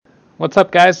What's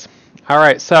up, guys? All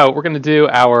right, so we're going to do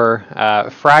our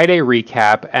Friday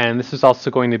recap, and this is also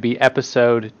going to be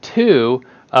episode 2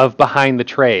 of Behind the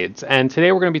Trades. And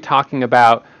today we're going to be talking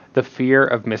about the fear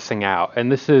of missing out.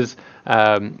 And this is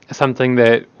something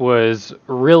that was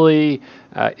really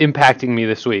impacting me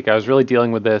this week. I was really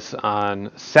dealing with this on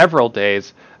several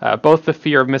days, both the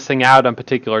fear of missing out on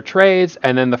particular trades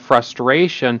and then the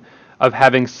frustration of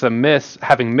having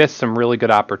missed some really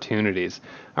good opportunities.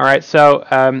 All right, so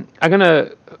I'm going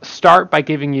to start by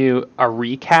giving you a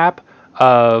recap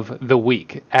of the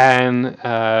week, and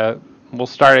we'll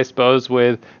start, I suppose,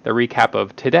 with the recap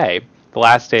of today, the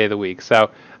last day of the week. So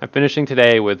I'm finishing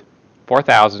today with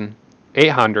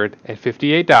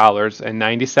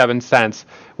 $4,858.97,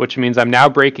 which means I'm now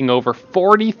breaking over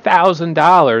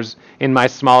 $40,000 in my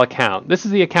small account. This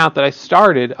is the account that I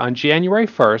started on January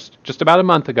 1st, just about a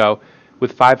month ago,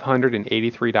 with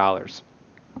 $583.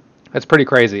 That's pretty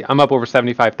crazy. I'm up over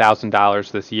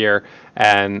 $75,000 this year,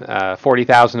 and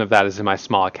 $40,000 of that is in my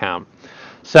small account.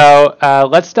 So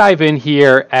let's dive in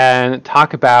here and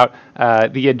talk about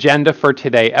the agenda for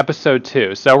today, episode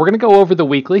 2. So we're going to go over the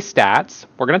weekly stats.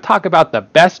 We're going to talk about the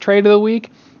best trade of the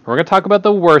week. We're going to talk about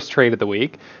the worst trade of the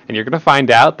week. And you're going to find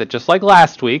out that just like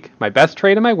last week, my best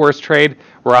trade and my worst trade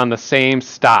were on the same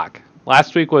stock.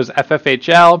 Last week was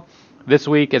FFHL. This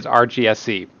week is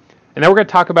RGSE. And then we're going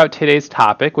to talk about today's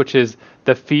topic, which is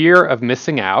the fear of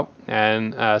missing out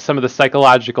and some of the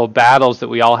psychological battles that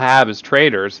we all have as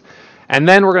traders. And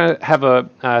then we're going to have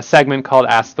a segment called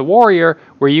Ask the Warrior,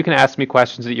 where you can ask me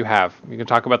questions that you have. You can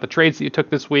talk about the trades that you took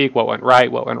this week, what went right,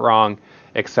 what went wrong,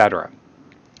 etc.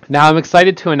 Now, I'm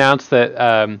excited to announce that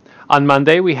on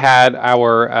Monday we had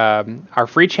our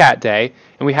free chat day,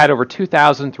 and we had over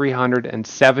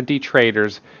 2,370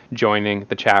 traders joining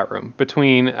the chat room.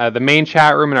 Between the main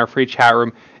chat room and our free chat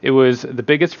room, it was the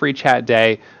biggest free chat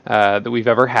day that we've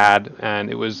ever had, and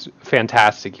it was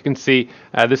fantastic. You can see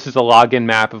this is a login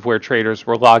map of where traders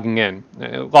were logging in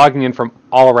from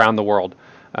all around the world.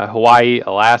 Hawaii,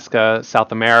 Alaska,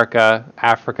 South America,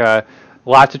 Africa.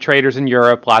 Lots of traders in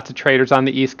Europe, lots of traders on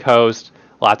the East Coast,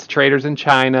 lots of traders in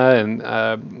China and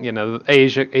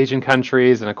Asian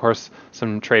countries, and of course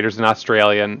some traders in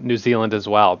Australia and New Zealand as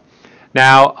well.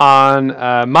 Now on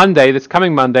Monday, this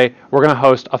coming Monday, we're going to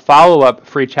host a follow-up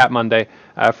free chat Monday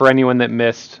for anyone that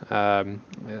missed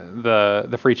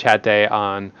the free chat day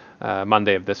on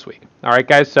Monday of this week. All right,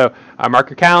 guys. So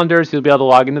mark your calendars. You'll be able to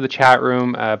log into the chat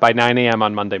room by 9 a.m.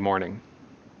 on Monday morning.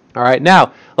 All right,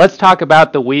 now let's talk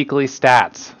about the weekly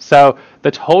stats. So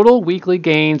the total weekly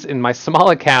gains in my small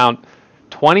account,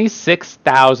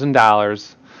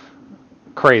 $26,000.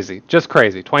 Crazy, just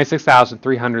crazy.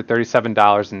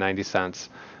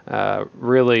 $26,337.90.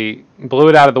 Really blew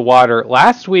it out of the water.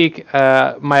 Last week,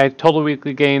 my total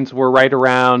weekly gains were right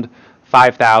around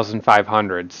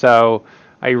 5,500. So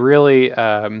I really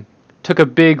took a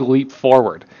big leap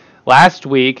forward. Last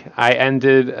week, I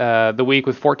ended the week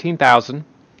with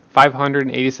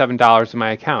 $14,587 in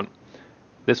my account.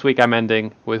 This week I'm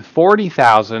ending with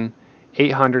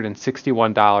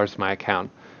 $40,861 in my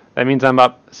account. That means I'm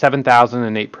up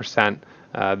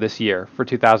 7,008% this year for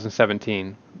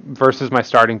 2017 versus my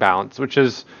starting balance, which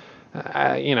is,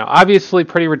 obviously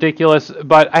pretty ridiculous.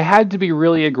 But I had to be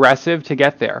really aggressive to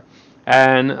get there.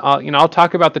 And I'll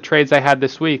talk about the trades I had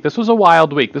this week. This was a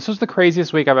wild week. This was the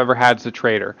craziest week I've ever had as a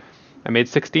trader. I made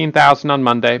 $16,000 on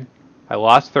Monday. I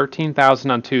lost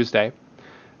 $13,000 on Tuesday.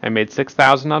 I made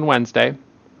 $6,000 on Wednesday,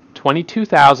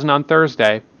 $22,000 on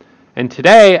Thursday, and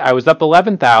today I was up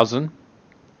 $11,000,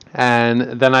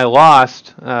 and then I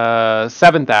lost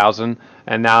 $7,000,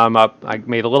 and now I'm up. I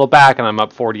made a little back, and I'm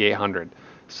up $4,800.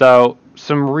 So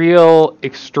some real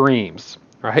extremes,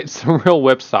 right? Some real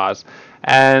whipsaws,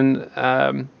 and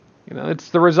it's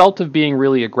the result of being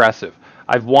really aggressive.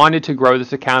 I've wanted to grow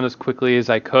this account as quickly as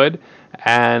I could,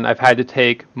 and I've had to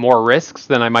take more risks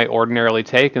than I might ordinarily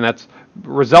take, and that's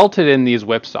resulted in these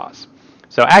whipsaws.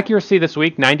 So accuracy this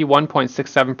week,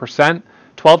 91.67%,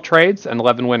 12 trades and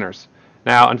 11 winners.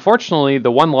 Now, unfortunately, the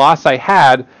one loss I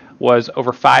had was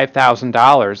over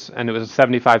 $5,000, and it was a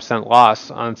 75-cent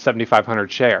loss on 7,500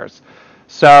 shares.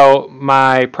 So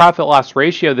my profit-loss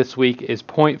ratio this week is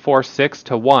 0.46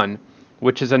 to 1,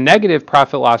 which is a negative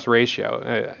profit-loss ratio.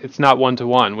 It's not 1 to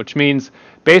 1, which means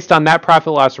based on that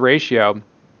profit-loss ratio,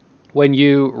 when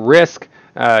you risk,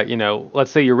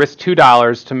 let's say you risk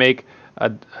 $2 to make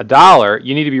a dollar,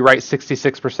 you need to be right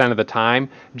 66% of the time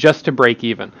just to break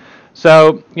even.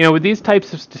 So, with these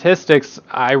types of statistics,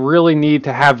 I really need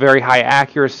to have very high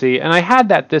accuracy, and I had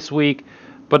that this week,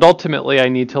 but ultimately I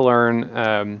need to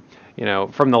learn,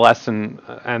 from the lesson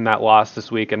and that loss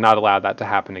this week and not allow that to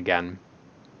happen again.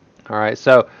 All right,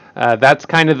 so That's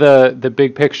kind of the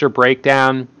big picture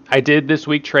breakdown. I did this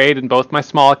week trade in both my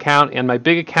small account and my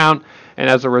big account, and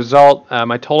as a result,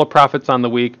 my total profits on the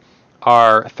week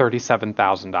are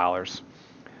 $37,000,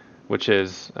 which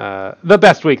is the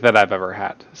best week that I've ever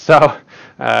had. So,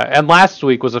 and last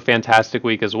week was a fantastic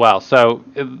week as well. So,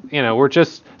 we're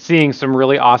just seeing some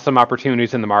really awesome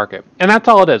opportunities in the market. And that's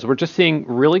all it is. We're just seeing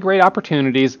really great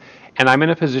opportunities, and I'm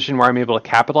in a position where I'm able to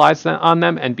capitalize on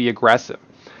them and be aggressive.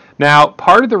 Now,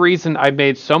 part of the reason I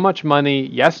made so much money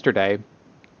yesterday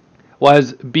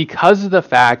was because of the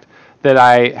fact that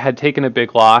I had taken a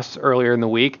big loss earlier in the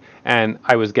week and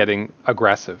I was getting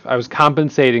aggressive. I was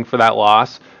compensating for that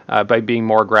loss by being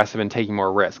more aggressive and taking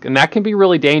more risk. And that can be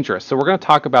really dangerous. So we're going to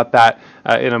talk about that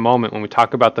in a moment when we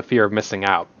talk about the fear of missing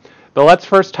out. But let's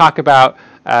first talk about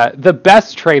the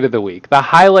best trade of the week, the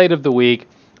highlight of the week,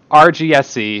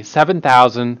 RGSE,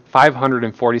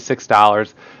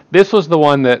 $7,546. This was the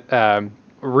one that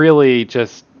really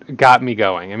just got me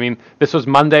going. I mean, this was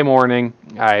Monday morning.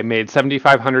 I made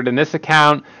 $7,500 in this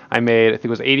account. I think it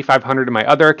was $8,500 in my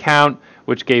other account,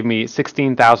 which gave me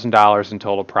 $16,000 in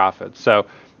total profit. So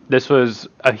this was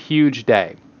a huge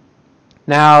day.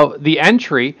 Now, the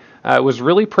entry was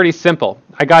really pretty simple.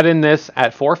 I got in this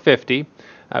at 450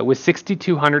 with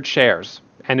 6,200 shares,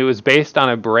 and it was based on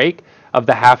a break of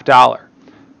the $0.50.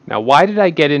 Now, why did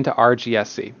I get into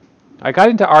RGSE? I got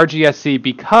into RGSE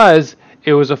because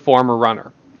it was a former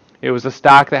runner. It was a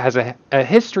stock that has a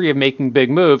history of making big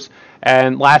moves,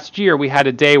 and last year we had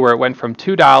a day where it went from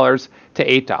 $2 to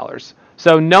 $8.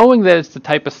 So knowing that it's the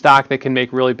type of stock that can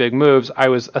make really big moves, I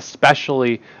was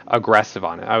especially aggressive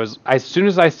on it. As soon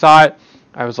as I saw it,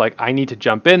 I was like, I need to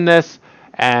jump in this,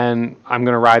 and I'm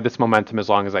going to ride this momentum as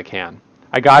long as I can.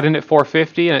 I got in at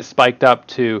 450, and it spiked up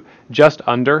to just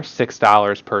under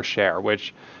 $6 per share,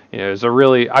 which is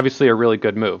obviously a really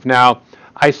good move. Now,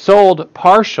 I sold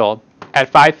partial at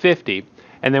 550,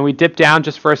 and then we dipped down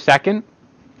just for a second.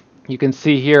 You can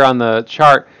see here on the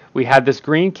chart, we had this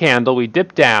green candle, we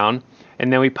dipped down,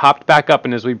 and then we popped back up,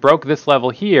 and as we broke this level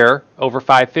here, over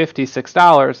 550,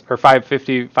 $6, or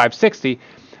 550, 560,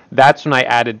 that's when I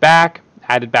added back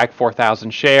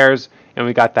 4,000 shares, and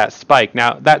we got that spike.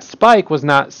 Now, that spike was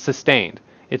not sustained.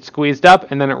 It squeezed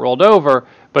up, and then it rolled over,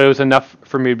 but it was enough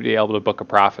for me to be able to book a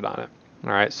profit on it.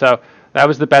 All right, so that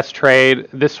was the best trade.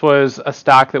 This was a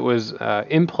stock that was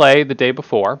in play the day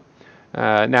before.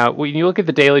 Now, when you look at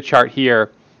the daily chart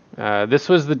here, this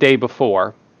was the day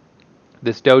before,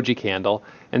 this doji candle.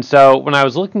 And so when I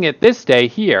was looking at this day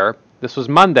here, this was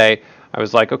Monday, I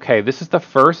was like, okay, this is the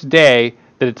first day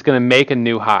that it's going to make a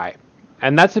new high.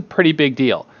 And that's a pretty big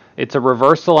deal. It's a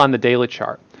reversal on the daily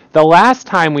chart. The last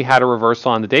time we had a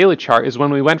reversal on the daily chart is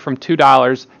when we went from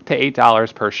 $2 to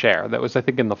 $8 per share. That was, I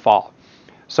think, in the fall.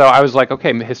 So I was like,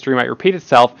 okay, history might repeat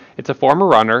itself. It's a former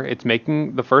runner. It's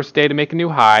making the first day to make a new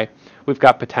high. We've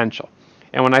got potential.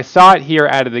 And when I saw it here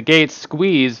out of the gate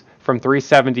squeeze from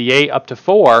 378 up to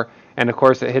 4, and of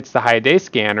course it hits the high day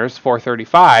scanners,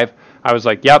 435, I was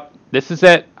like, yep, this is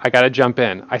it. I got to jump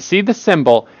in. I see the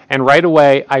symbol, and right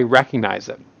away I recognize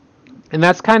it. And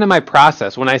that's kind of my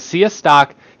process. When I see a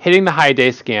stock hitting the high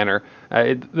day scanner,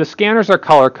 the scanners are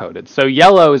color-coded. So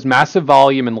yellow is massive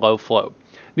volume and low float.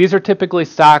 These are typically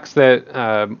stocks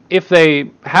that, if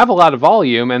they have a lot of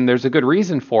volume and there's a good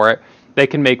reason for it, they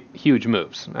can make huge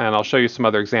moves. And I'll show you some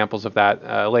other examples of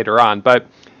that later on. But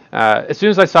as soon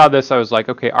as I saw this, I was like,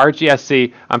 okay,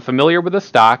 RGSE, I'm familiar with the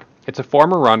stock. It's a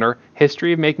former runner,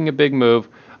 history of making a big move.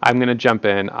 I'm going to jump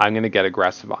in. I'm going to get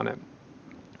aggressive on it.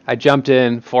 I jumped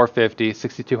in, 450,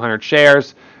 6,200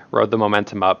 shares, rode the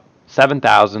momentum up,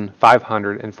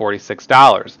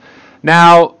 $7,546.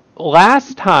 Now,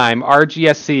 last time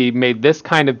RGSE made this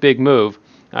kind of big move,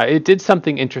 it did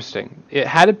something interesting. It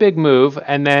had a big move,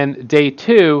 and then day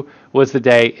 2 was the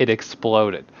day it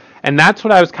exploded. And that's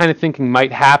what I was kind of thinking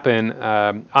might happen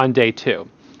on day 2.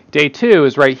 Day 2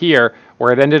 is right here,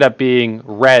 where it ended up being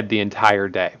red the entire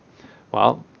day.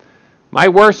 Well, my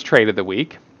worst trade of the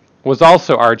week was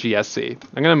also RGSE.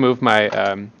 I'm going to move my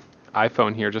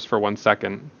iPhone here just for 1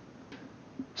 second.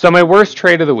 So my worst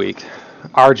trade of the week,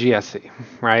 RGSE,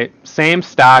 right? Same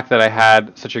stock that I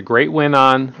had such a great win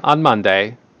on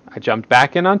Monday. I jumped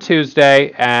back in on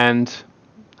Tuesday, and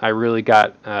I really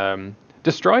got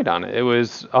destroyed on it. It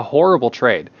was a horrible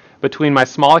trade. Between my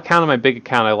small account and my big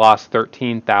account, I lost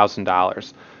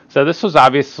 $13,000. So this was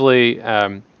obviously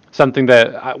something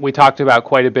that we talked about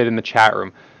quite a bit in the chat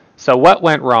room. So what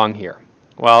went wrong here?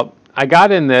 Well, I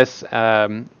got in this,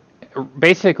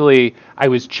 basically I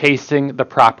was chasing the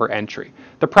proper entry.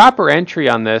 The proper entry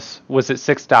on this was at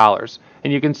 $6.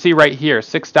 And you can see right here,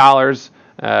 $6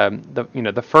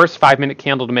 The first 5-minute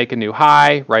candle to make a new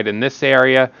high right in this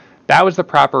area, that was the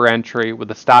proper entry with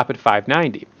a stop at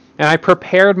 590. And I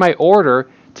prepared my order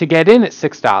to get in at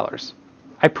 $6.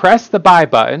 I pressed the buy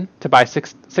button to buy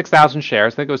 6,000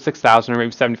 shares. I think it was 6,000 or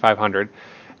maybe 7,500.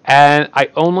 And I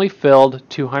only filled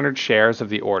 200 shares of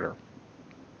the order.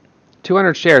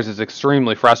 200 shares is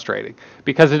extremely frustrating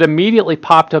because it immediately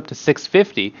popped up to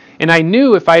 650, and I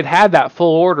knew if I'd had that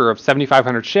full order of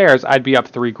 7,500 shares, I'd be up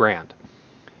 $3,000.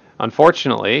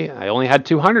 Unfortunately, I only had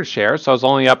 200 shares, so I was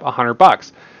only up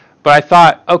 $100. But I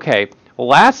thought, okay,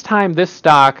 last time this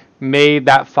stock made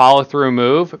that follow-through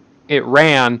move, it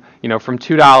ran, from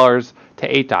 $2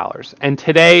 to $8, and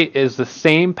today is the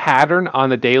same pattern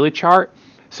on the daily chart.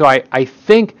 So I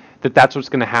think that's what's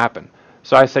going to happen.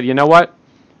 So I said, you know what?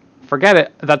 Forget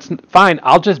it. That's fine.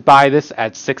 I'll just buy this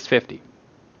at $6.50.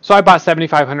 So I bought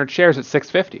 7,500 shares at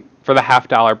 $6.50 for the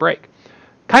 $0.50 break.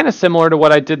 Kind of similar to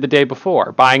what I did the day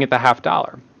before, buying at the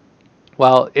 $0.50.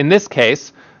 Well, in this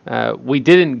case, we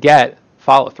didn't get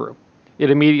follow through. It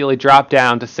immediately dropped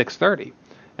down to $6.30,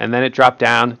 and then it dropped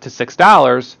down to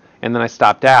 $6, and then I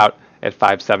stopped out at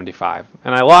 $5.75,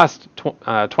 and I lost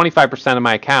 25% of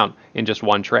my account in just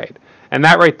one trade. And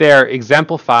that right there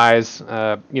exemplifies,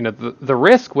 the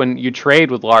risk when you trade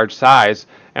with large size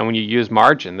and when you use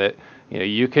margin, that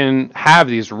you can have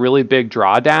these really big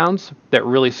drawdowns that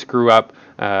really screw up,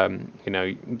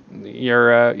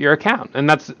 your account. And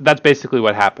that's basically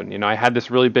what happened. I had this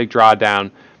really big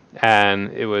drawdown,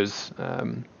 and it was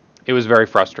very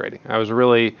frustrating. I was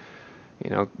really,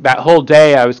 that whole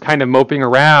day I was kind of moping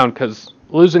around because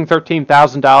losing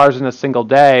 $13,000 in a single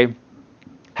day,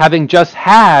 having just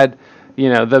had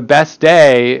the best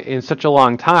day in such a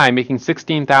long time, making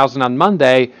 $16,000 on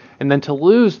Monday, and then to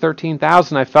lose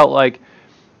 $13,000, I felt like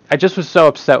I just was so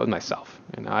upset with myself.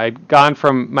 I'd gone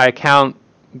from my account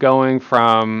going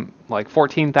from like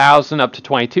 $14,000 up to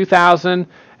 $22,000,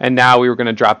 and now we were going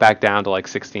to drop back down to like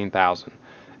 $16,000,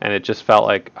 and it just felt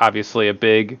like obviously a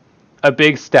big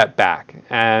step back,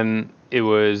 and it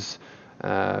was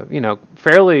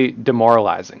fairly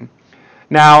demoralizing.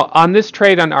 Now on this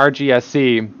trade on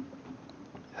RGSE,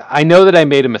 I know that I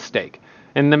made a mistake,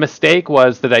 and the mistake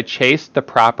was that I chased the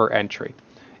proper entry.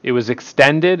 It was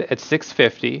extended at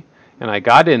 650, and I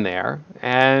got in there,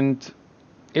 and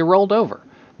it rolled over.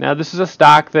 Now, this is a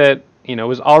stock that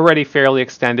was already fairly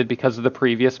extended because of the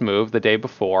previous move the day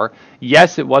before.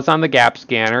 Yes, it was on the gap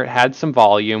scanner. It had some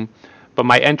volume, but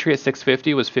my entry at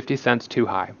 650 was 50 cents too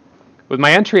high. With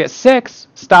my entry at 6,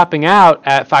 stopping out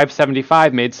at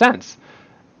 575 made sense.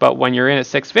 But when you're in at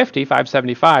 650,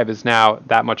 575 is now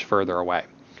that much further away.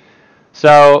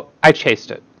 So I chased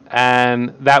it,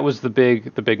 and that was the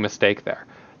big mistake there.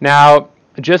 Now,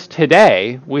 just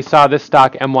today, we saw this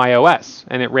stock MYOS,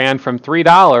 and it ran from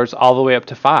 $3 all the way up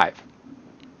to $5,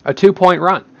 a 2-point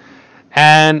run.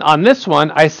 And on this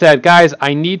one, I said, guys,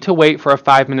 I need to wait for a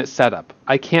 5-minute setup.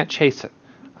 I can't chase it.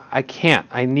 I can't.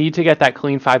 I need to get that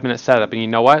clean 5-minute setup. And you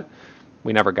know what?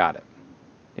 We never got it.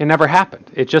 It never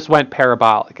happened. It just went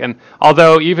parabolic. And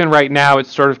although even right now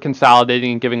it's sort of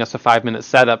consolidating and giving us a 5-minute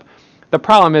setup, the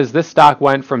problem is this stock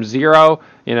went from 0,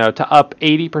 to up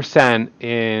 80%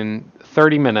 in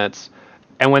 30 minutes.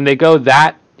 And when they go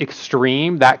that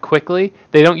extreme, that quickly,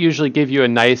 they don't usually give you a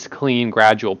nice, clean,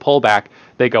 gradual pullback.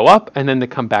 They go up and then they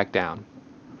come back down.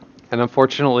 And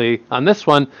unfortunately, on this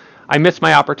one, I missed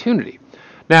my opportunity.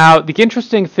 Now, the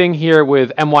interesting thing here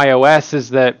with MYOS is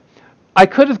that I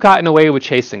could have gotten away with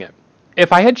chasing it.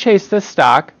 If I had chased this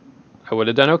stock, I would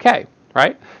have done okay,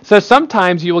 right? So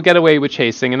sometimes you will get away with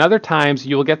chasing, and other times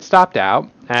you will get stopped out,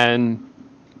 and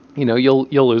you'll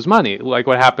lose money, like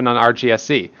what happened on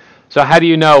RGSE. So how do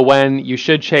you know when you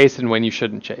should chase and when you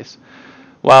shouldn't chase?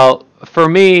 Well, for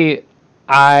me,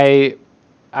 I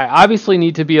obviously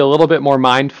need to be a little bit more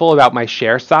mindful about my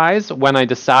share size when I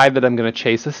decide that I'm going to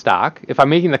chase a stock. If I'm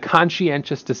making the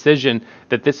conscientious decision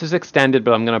that this is extended,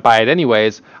 but I'm going to buy it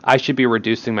anyways, I should be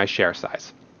reducing my share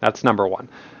size. That's number one.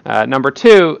 Number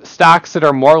two, stocks that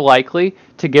are more likely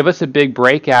to give us a big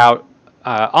breakout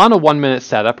on a 1-minute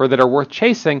setup or that are worth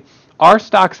chasing are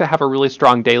stocks that have a really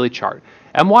strong daily chart.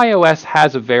 MYOS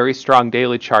has a very strong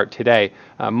daily chart today,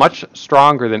 much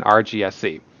stronger than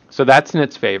RGSE. So that's in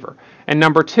its favor. And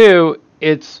number two,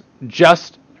 it's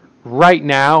just right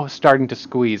now starting to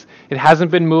squeeze. It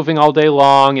hasn't been moving all day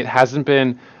long. It hasn't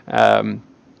been,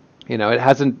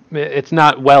 it's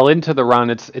not well into the run.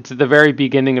 It's at the very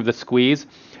beginning of the squeeze,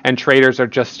 and traders are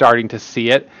just starting to see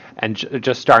it and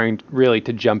just starting really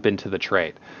to jump into the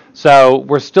trade. So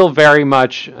we're still very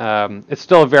much, it's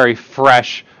still a very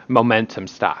fresh momentum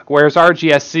stock. Whereas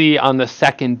RGSC on the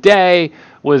second day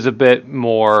was a bit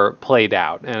more played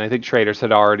out. And I think traders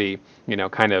had already,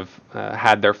 kind of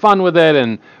had their fun with it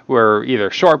and were either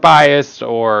short biased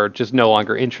or just no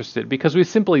longer interested because we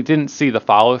simply didn't see the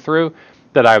follow through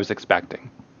that I was expecting.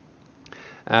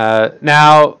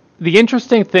 Now, the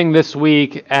interesting thing this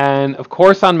week, and of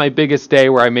course on my biggest day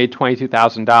where I made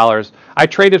 $22,000, I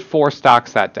traded 4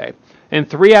 stocks that day. And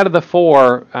 3 out of the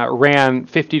 4 ran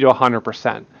 50 to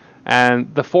 100%.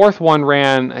 And the 4th one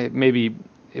ran maybe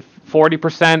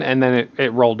 40%, and then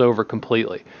it rolled over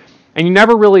completely. And you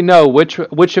never really know which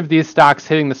of these stocks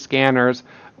hitting the scanners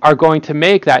are going to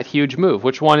make that huge move.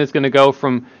 Which one is going to go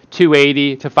from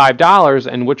 $2.80 to $5,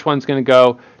 and which one's going to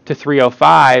go to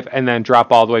 $3.05 and then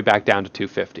drop all the way back down to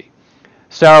 $2.50.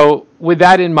 So with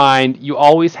that in mind, you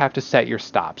always have to set your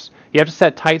stops. You have to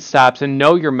set tight stops and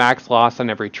know your max loss on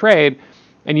every trade.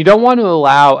 And you don't want to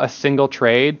allow a single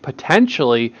trade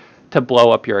potentially to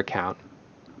blow up your account.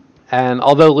 And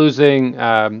although losing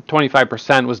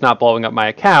 25% was not blowing up my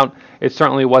account, it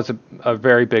certainly was a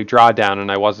very big drawdown,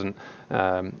 and I wasn't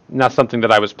not something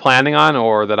that I was planning on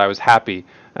or that I was happy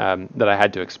that I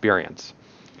had to experience.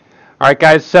 All right,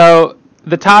 guys, so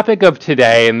the topic of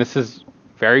today, and this is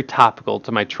very topical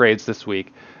to my trades this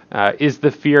week, is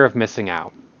the fear of missing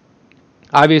out.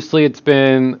 Obviously, it's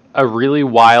been a really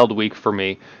wild week for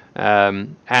me,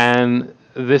 and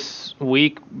this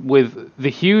week with the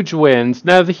huge wins.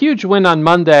 Now, the huge win on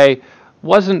Monday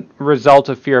wasn't a result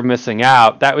of fear of missing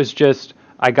out. That was just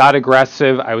I got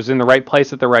aggressive. I was in the right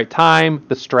place at the right time.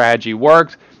 The strategy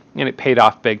worked, and it paid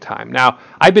off big time. Now,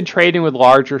 I've been trading with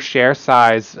larger share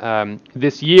size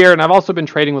this year, and I've also been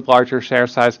trading with larger share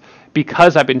size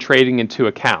because I've been trading in 2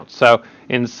 accounts. So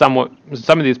in some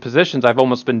of these positions, I've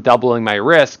almost been doubling my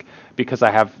risk because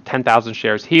I have 10,000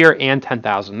 shares here and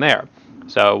 10,000 there.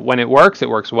 So when it works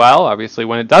well. Obviously,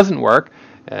 when it doesn't work,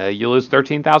 you lose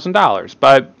 $13,000.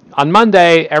 But on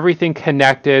Monday, everything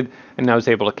connected, and I was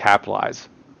able to capitalize.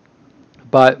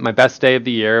 But my best day of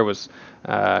the year was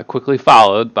quickly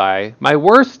followed by my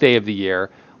worst day of the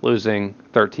year, losing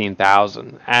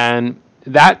 $13,000. And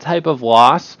that type of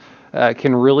loss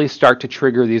can really start to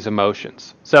trigger these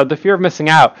emotions. So the fear of missing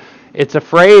out, it's a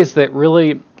phrase that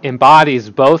really embodies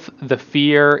both the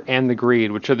fear and the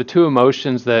greed, which are the 2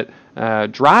 emotions that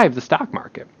drive the stock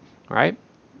market, right?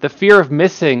 The fear of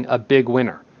missing a big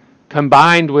winner,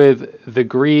 combined with the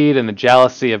greed and the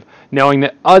jealousy of knowing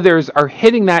that others are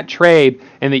hitting that trade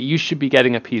and that you should be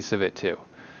getting a piece of it too.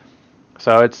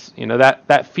 So it's,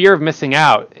 that fear of missing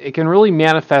out, it can really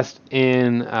manifest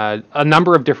in a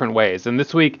number of different ways. And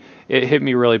this week, it hit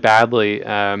me really badly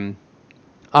on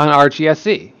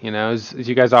RGSC, as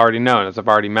you guys already know, and as I've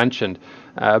already mentioned.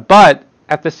 But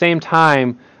at the same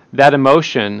time, that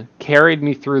emotion carried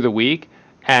me through the week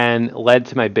and led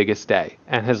to my biggest day,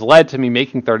 and has led to me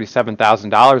making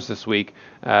 $37,000 this week.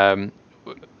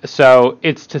 So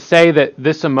it's to say that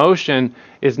this emotion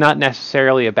is not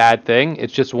necessarily a bad thing.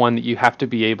 It's just one that you have to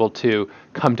be able to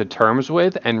come to terms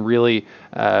with and really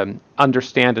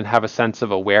understand and have a sense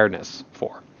of awareness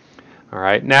for. All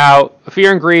right. Now,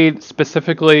 fear and greed,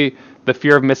 specifically the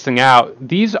fear of missing out,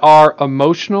 these are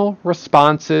emotional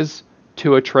responses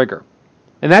to a trigger.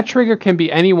 And that trigger can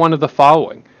be any one of the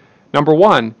following. Number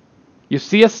 1, you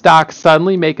see a stock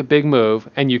suddenly make a big move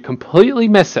and you completely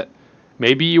miss it.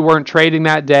 Maybe you weren't trading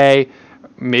that day.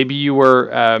 Maybe you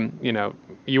were,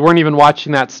 you weren't even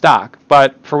watching that stock.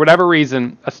 But for whatever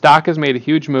reason, a stock has made a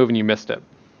huge move and you missed it.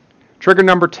 Trigger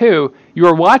number 2, you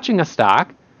were watching a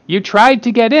stock. You tried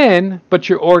to get in, but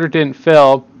your order didn't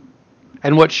fill.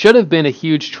 And what should have been a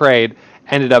huge trade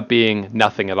ended up being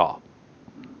nothing at all.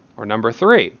 Or number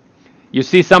 3, you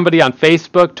see somebody on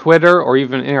Facebook, Twitter, or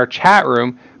even in our chat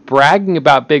room bragging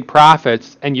about big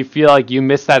profits, and you feel like you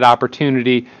missed that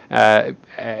opportunity,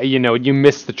 you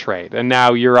missed the trade, and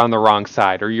now you're on the wrong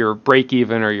side, or you're break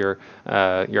even, or you're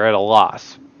at a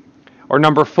loss. Or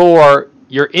number 4,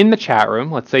 you're in the chat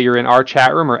room, let's say you're in our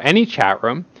chat room or any chat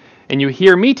room, and you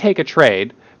hear me take a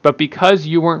trade, but because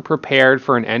you weren't prepared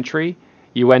for an entry,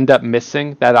 you end up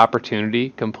missing that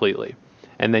opportunity completely.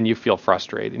 And then you feel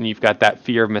frustrated, and you've got that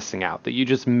fear of missing out, that you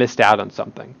just missed out on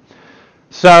something.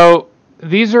 So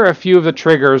these are a few of the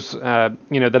triggers,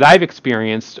 that I've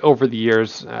experienced over the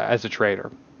years as a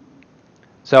trader.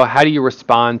 So how do you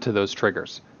respond to those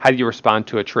triggers? How do you respond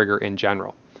to a trigger in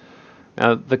general?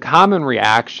 Now, the common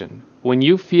reaction, when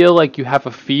you feel like you have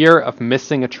a fear of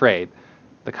missing a trade,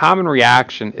 the common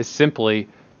reaction is simply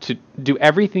to do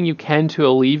everything you can to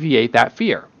alleviate that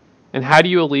fear. And how do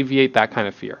you alleviate that kind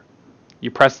of fear?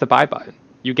 You press the buy button.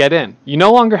 You get in. You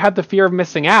no longer have the fear of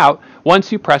missing out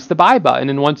once you press the buy button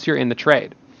and once you're in the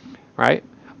trade, right?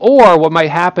 Or what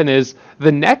might happen is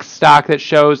the next stock that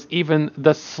shows even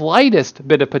the slightest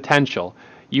bit of potential,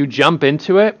 you jump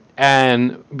into it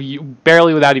and you,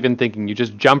 barely without even thinking, you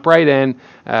just jump right in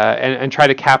and try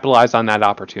to capitalize on that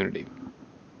opportunity.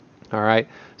 All right.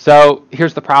 So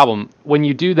here's the problem. When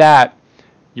you do that,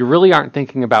 you really aren't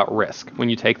thinking about risk when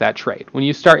you take that trade. When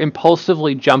you start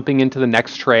impulsively jumping into the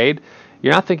next trade,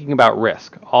 you're not thinking about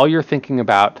risk. All you're thinking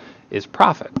about is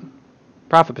profit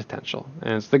potential,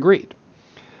 and it's the greed.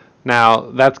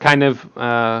 Now, that's kind of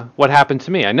what happened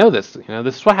to me. I know this.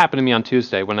 This is what happened to me on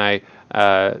Tuesday when I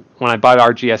bought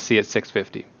RGSC at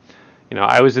 650.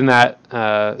 I was in that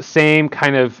same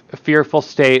kind of fearful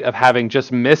state of having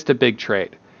just missed a big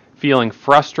trade, feeling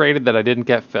frustrated that I didn't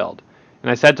get filled. And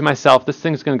I said to myself, this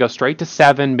thing's going to go straight to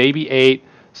 7, maybe 8.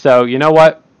 So you know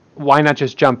what? Why not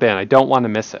just jump in? I don't want to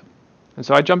miss it. And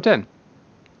so I jumped in.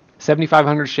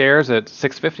 7,500 shares at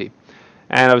 650.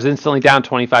 And I was instantly down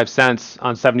 25 cents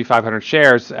on 7,500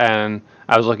 shares, and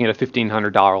I was looking at a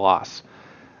 $1,500 loss.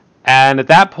 And at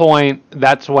that point,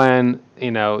 that's when,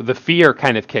 the fear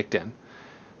kind of kicked in.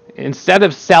 Instead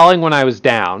of selling when I was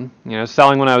down,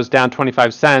 selling when I was down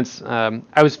 25 cents,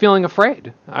 I was feeling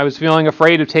afraid. I was feeling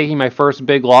afraid of taking my first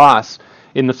big loss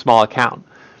in the small account.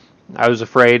 I was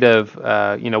afraid of,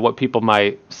 what people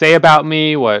might say about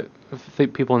me, what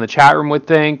people in the chat room would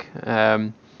think,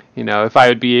 if I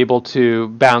would be able to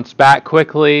bounce back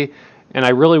quickly. And I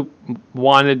really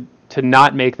wanted to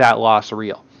not make that loss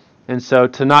real. And so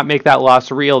to not make that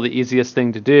loss real, the easiest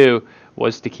thing to do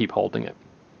was to keep holding it.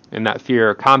 And that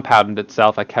fear compounded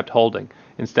itself. I kept holding.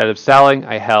 Instead of selling,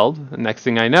 I held. The next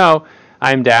thing I know,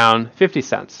 I'm down 50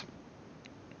 cents.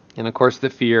 And of course, the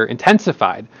fear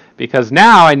intensified because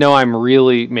now I know I'm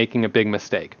really making a big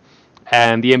mistake.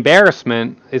 And the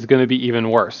embarrassment is going to be even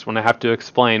worse when I have to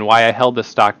explain why I held this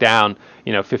stock down,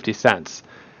 50 cents.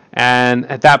 And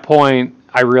at that point,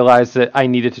 I realized that I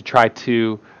needed to try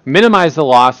to minimize the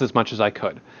loss as much as I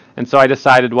could. And so I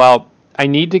decided, well, I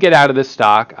need to get out of this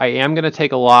stock. I am going to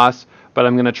take a loss, but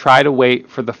I'm going to try to wait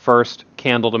for the first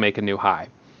candle to make a new high.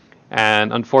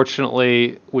 And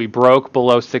unfortunately, we broke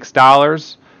below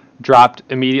 $6, dropped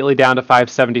immediately down to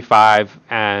 $5.75,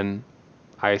 and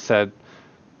I said,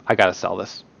 I got to sell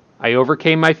this. I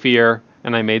overcame my fear,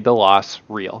 and I made the loss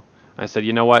real. I said,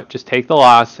 you know what? Just take the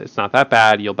loss. It's not that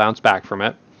bad. You'll bounce back from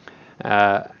it.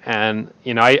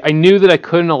 I knew that I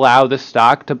couldn't allow this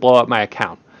stock to blow up my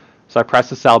account. So I pressed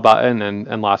the sell button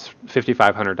and lost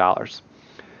 $5,500.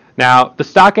 Now, the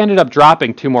stock ended up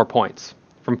dropping 2 more points,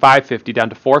 from 550 down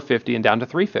to 450 and down to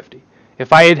 350.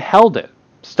 If I had held it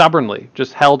stubbornly,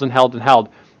 just held and held and held,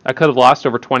 I could have lost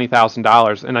over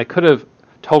 $20,000, and I could have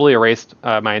totally erased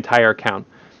my entire account.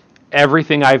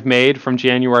 Everything I've made from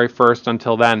January 1st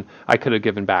until then, I could have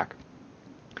given back.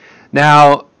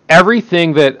 Now,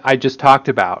 everything that I just talked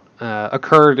about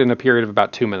occurred in a period of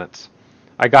about 2 minutes.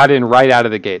 I got in right out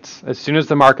of the gates. As soon as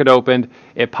the market opened,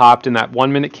 it popped in that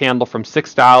 1-minute candle from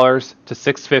 $6 to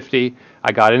 $6.50.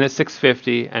 I got in at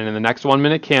 $6.50, and in the next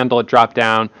 1-minute candle, it dropped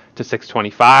down to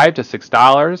 $6.25 to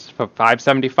 $6, from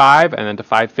 $5.75, and then to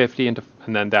 $5.50,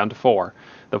 and then down to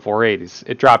the 480s.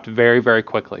 It dropped very, very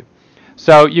quickly.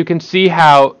 So you can see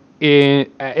how,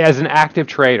 as an active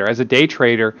trader, as a day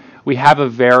trader, we have a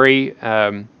very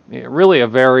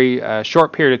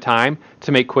short period of time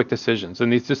to make quick decisions,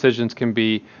 and these decisions can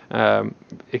be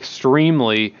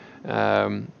extremely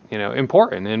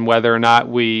important in whether or not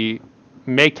we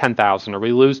make 10,000 or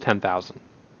we lose 10,000.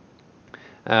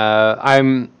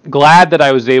 I'm glad that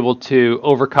I was able to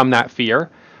overcome that fear,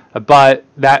 but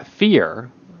that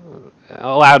fear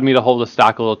allowed me to hold the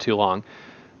stock a little too long.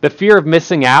 The fear of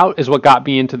missing out is what got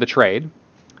me into the trade.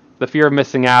 The fear of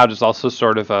missing out is also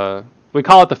sort of we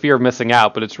call it the fear of missing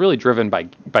out, but it's really driven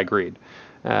by greed.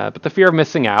 But the fear of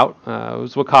missing out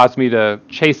was what caused me to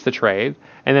chase the trade.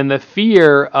 And then the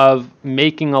fear of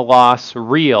making a loss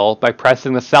real by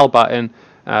pressing the sell button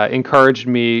encouraged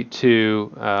me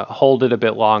to hold it a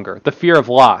bit longer. The fear of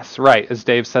loss, right, as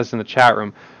Dave says in the chat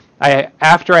room.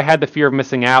 After I had the fear of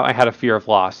missing out, I had a fear of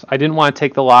loss. I didn't want to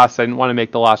take the loss. I didn't want to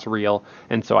make the loss real,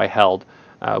 and so I held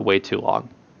way too long.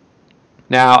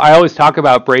 Now, I always talk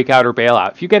about breakout or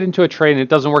bailout. If you get into a trade and it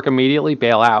doesn't work immediately,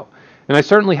 bail out. And I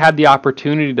certainly had the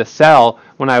opportunity to sell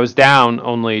when I was down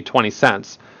only 20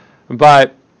 cents.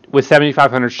 But with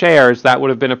 7,500 shares, that would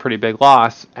have been a pretty big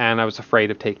loss, and I was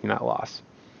afraid of taking that loss.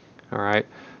 All right.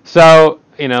 So,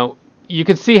 you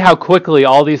can see how quickly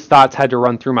all these thoughts had to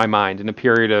run through my mind in a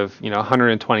period of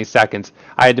 120 seconds.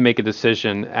 I had to make a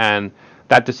decision, and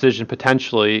that decision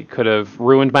potentially could have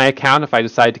ruined my account if I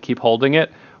decided to keep holding it,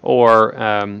 or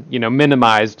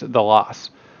minimized the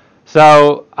loss.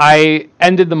 So I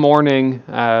ended the morning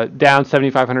down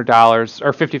 $7,500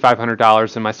 or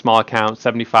 $5,500 in my small account,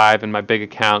 75 in my big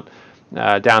account,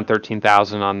 down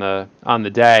 13,000 on the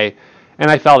day, and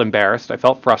I felt embarrassed. I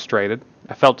felt frustrated.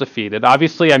 I felt defeated.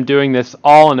 Obviously, I'm doing this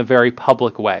all in a very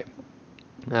public way,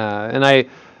 and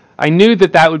I knew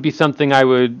that that would be something I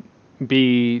would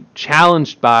be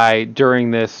challenged by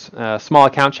during this small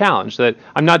account challenge. That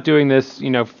I'm not doing this,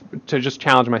 to just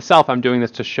challenge myself. I'm doing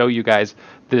this to show you guys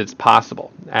that it's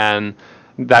possible. And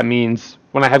that means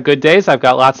when I have good days, I've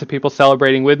got lots of people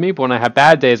celebrating with me. But when I have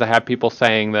bad days, I have people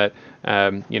saying that,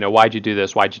 why'd you do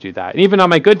this? Why'd you do that? And even on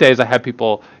my good days, I have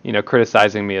people,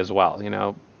 criticizing me as well.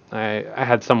 I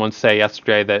had someone say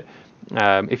yesterday that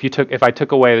if I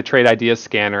took away the Trade Ideas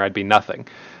scanner, I'd be nothing.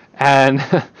 And,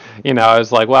 I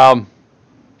was like, well,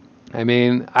 I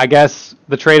mean, I guess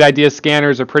the Trade Ideas scanner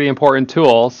is a pretty important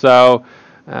tool. So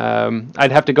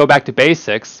I'd have to go back to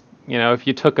basics. If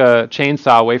you took a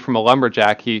chainsaw away from a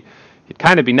lumberjack, he'd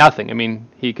kind of be nothing. I mean,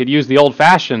 he could use the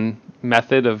old-fashioned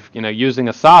method of, using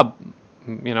a saw,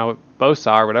 bow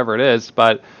saw or whatever it is.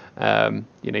 But,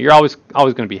 you're always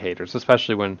going to be haters,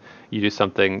 especially when you do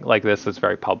something like this that's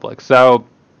very public. So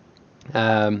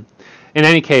in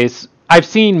any case, I've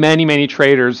seen many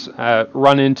traders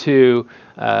run into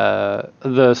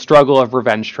the struggle of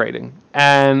revenge trading.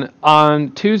 And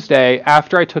on Tuesday,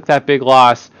 after I took that big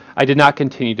loss, I did not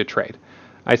continue to trade.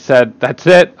 I said, that's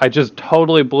it. I just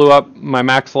totally blew up my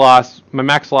max loss. My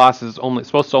max loss is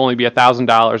supposed to only be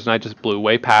 $1,000, and I just blew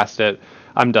way past it.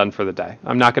 I'm done for the day.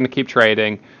 I'm not going to keep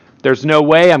trading. There's no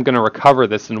way I'm going to recover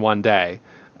this in one day.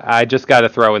 I just got to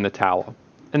throw in the towel.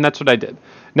 And that's what I did.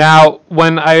 Now,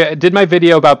 when I did my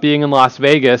video about being in Las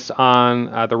Vegas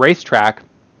on the racetrack,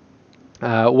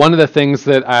 one of the things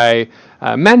that I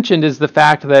mentioned is the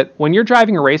fact that when you're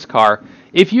driving a race car,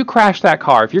 if you crash that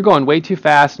car, if you're going way too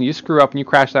fast and you screw up and you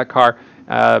crash that car,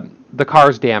 the car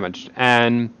is damaged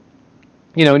and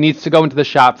it needs to go into the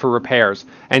shop for repairs.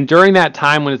 And during that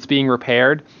time when it's being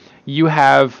repaired, you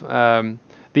have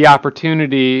the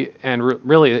opportunity, and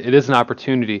really it is an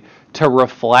opportunity, to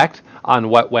reflect on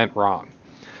what went wrong.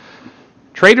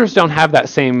 Traders don't have that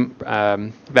same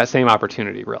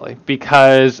opportunity, really,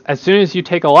 because as soon as you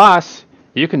take a loss,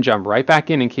 you can jump right back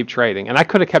in and keep trading. And I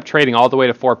could have kept trading all the way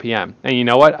to 4 p.m. And you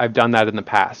know what? I've done that in the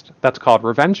past. That's called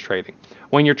revenge trading,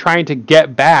 when you're trying to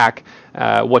get back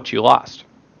what you lost.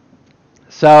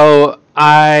 So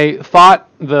I fought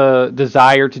the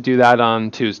desire to do that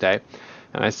on Tuesday,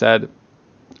 and I said,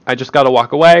 I just got to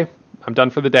walk away. I'm done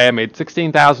for the day. I made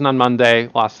 $16,000 on Monday,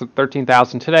 lost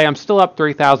 $13,000 today. I'm still up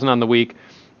 $3,000 on the week.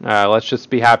 Let's just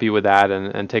be happy with that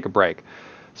and take a break.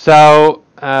 So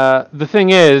the thing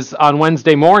is, on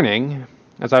Wednesday morning,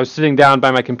 as I was sitting down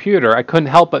by my computer, I couldn't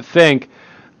help but think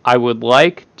I would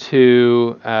like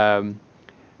to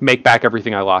make back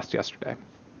everything I lost yesterday.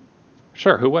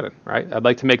 Sure, who wouldn't, right? I'd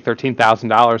like to make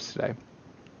 $13,000 today.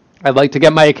 I'd like to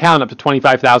get my account up to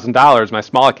 $25,000, my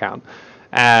small account.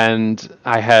 And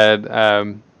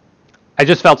I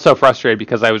just felt so frustrated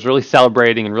because I was really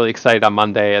celebrating and really excited on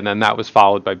Monday, and then that was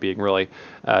followed by being really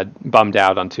bummed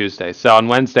out on Tuesday. So on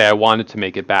Wednesday, I wanted to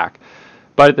make it back.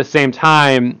 But at the same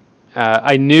time,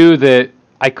 I knew that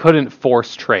I couldn't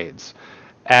force trades.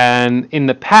 And in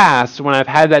the past, when I've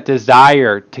had that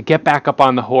desire to get back up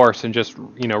on the horse and just,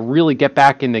 really get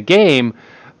back in the game,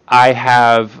 I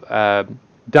have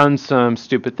done some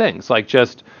stupid things, like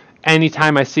just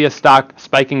anytime I see a stock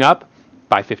spiking up,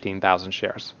 buy 15,000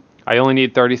 shares. I only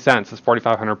need 30 cents. It's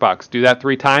 $4,500. Do that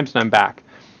 3 times and I'm back.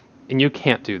 And you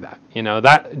can't do that.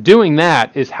 Doing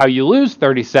that is how you lose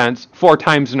 30 cents 4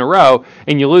 times in a row,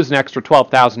 and you lose an extra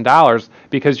 $12,000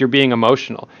 because you're being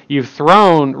emotional. You've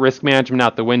thrown risk management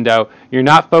out the window. You're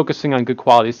not focusing on good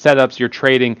quality setups. You're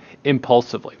trading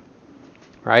impulsively,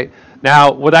 right?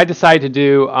 Now, what I decided to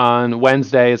do on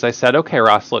Wednesday is I said, okay,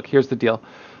 Ross, look, here's the deal.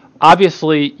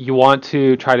 Obviously, you want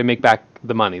to try to make back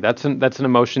the money. That's an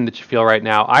emotion that you feel right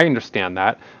now. I understand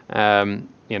that.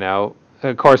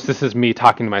 Of course, this is me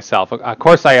talking to myself. Of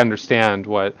course, I understand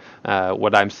what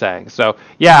I'm saying. So,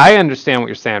 yeah, I understand what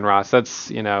you're saying, Ross. That's,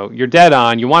 you're dead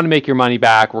on. You want to make your money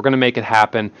back. We're going to make it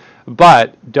happen.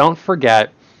 But don't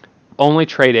forget, only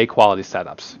trade A-quality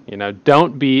setups.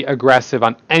 Don't be aggressive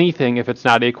on anything if it's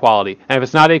not A-quality. And if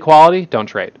it's not A-quality, don't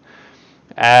trade.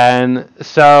 And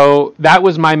so that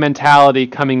was my mentality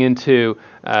coming into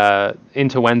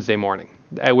Wednesday morning,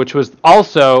 which was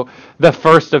also the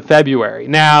 1st of February.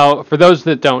 Now, for those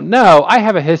that don't know, I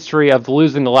have a history of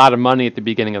losing a lot of money at the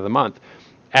beginning of the month.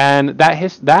 And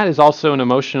that is also an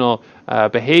emotional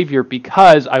behavior,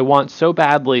 because I want so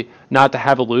badly not to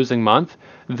have a losing month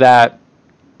that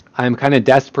I'm kind of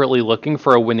desperately looking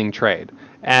for a winning trade.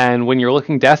 And when you're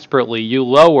looking desperately, you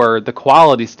lower the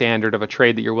quality standard of a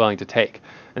trade that you're willing to take.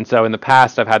 And so in the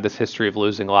past, I've had this history of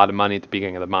losing a lot of money at the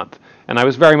beginning of the month. And I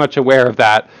was very much aware of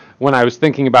that when I was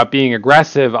thinking about being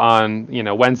aggressive on,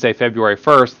 Wednesday, February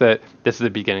 1st, that this is the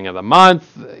beginning of the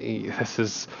month. This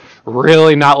is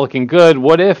really not looking good.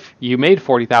 What if you made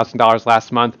 $40,000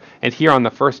 last month and here on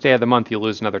the first day of the month, you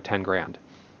lose another 10 grand?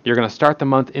 You're going to start the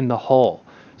month in the hole.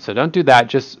 So don't do that.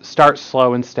 Just start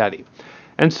slow and steady.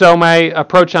 And so my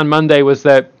approach on Monday was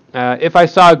that if I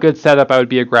saw a good setup, I would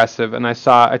be aggressive. And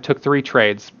I took 3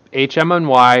 trades: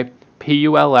 HMNY,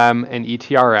 PULM, and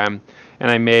ETRM.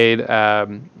 And I made,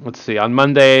 on Wednesday,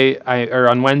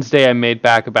 I made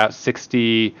back about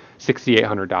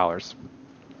 $6,800.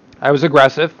 I was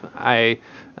aggressive. I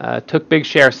took big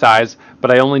share size,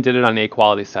 but I only did it on A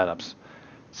quality setups.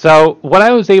 So what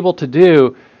I was able to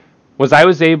do was I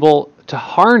was able to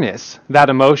harness that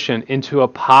emotion into a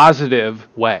positive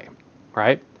way,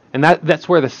 right? And that's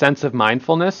where the sense of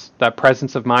mindfulness, that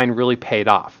presence of mind, really paid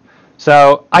off.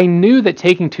 So I knew that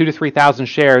taking 2,000 to 3,000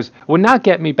 shares would not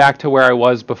get me back to where I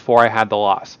was before I had the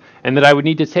loss, and that I would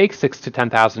need to take 6,000 to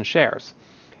 10,000 shares.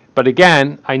 But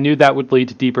again, I knew that would lead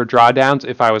to deeper drawdowns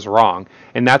if I was wrong,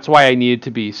 and that's why I needed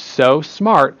to be so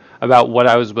smart about what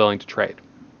I was willing to trade.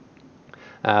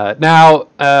 So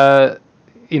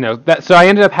I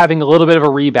ended up having a little bit of a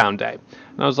rebound day.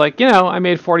 And I was like, I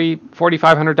made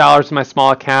 $4,500 in my small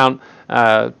account,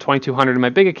 $2,200 in my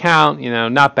big account,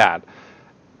 not bad.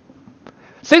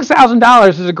 $6,000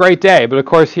 is a great day, but of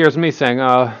course, here's me saying,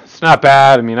 oh, it's not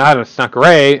bad. I mean, it's not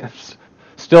great. It's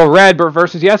still red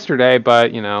versus yesterday,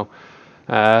 but,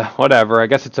 whatever. I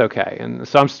guess it's okay. And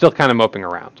so I'm still kind of moping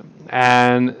around.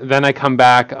 And then I come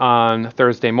back on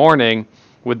Thursday morning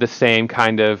with the same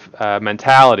kind of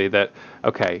mentality that,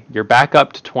 okay, you're back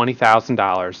up to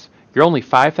 $20,000. You're only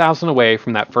 $5,000 away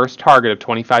from that first target of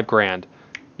 25 grand.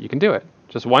 You can do it.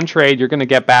 Just one trade, you're going to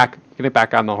get back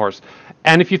on the horse.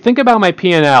 And if you think about my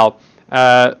P&L,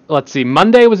 let's see,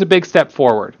 Monday was a big step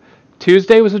forward.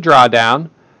 Tuesday was a drawdown.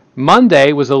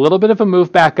 Monday was a little bit of a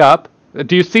move back up.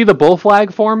 Do you see the bull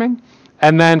flag forming?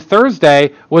 And then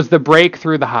Thursday was the break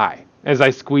through the high as I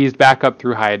squeezed back up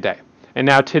through high a day. And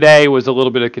now today was a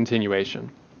little bit of continuation.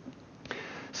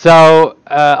 So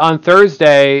on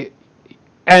Thursday,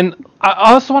 and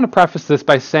I also want to preface this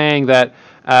by saying that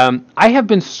I have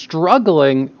been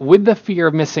struggling with the fear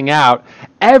of missing out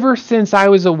ever since I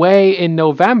was away in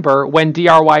November when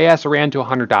DRYS ran to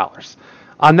 $100.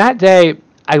 On that day,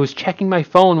 I was checking my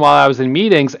phone while I was in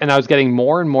meetings, and I was getting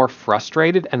more and more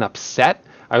frustrated and upset.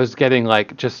 I was getting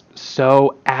just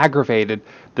so aggravated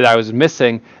that I was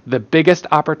missing the biggest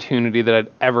opportunity that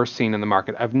I'd ever seen in the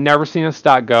market. I've never seen a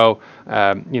stock go,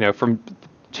 from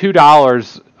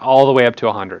 $2 all the way up to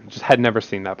 $100. Just had never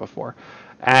seen that before.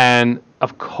 And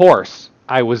of course,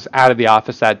 I was out of the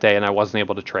office that day and I wasn't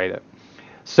able to trade it.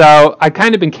 So I've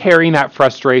kind of been carrying that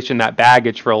frustration, that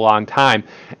baggage for a long time.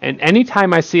 And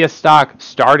anytime I see a stock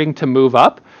starting to move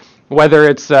up, whether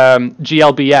it's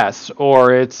GLBS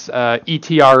or it's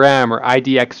ETRM or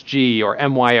IDXG or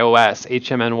MYOS,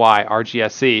 HMNY,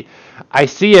 RGSE, I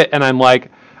see it and I'm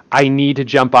like, I need to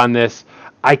jump on this.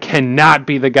 I cannot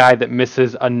be the guy that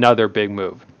misses another big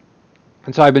move.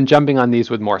 And so I've been jumping on these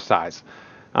with more size.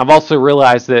 I've also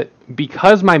realized that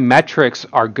because my metrics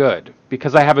are good,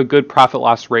 because I have a good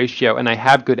profit-loss ratio and I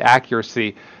have good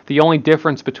accuracy, the only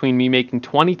difference between me making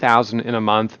 $20,000 in a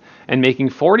month and making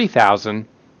 $40,000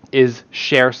 is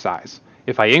share size.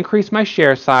 If I increase my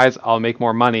share size, I'll make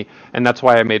more money, and that's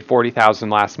why I made $40,000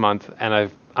 last month,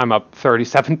 and I'm up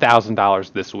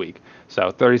 $37,000 this week. So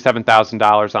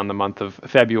 $37,000 on the month of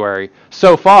February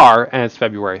so far, and it's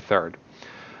February 3rd.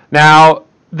 Now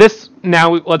let's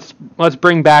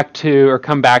come back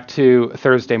to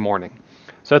Thursday morning.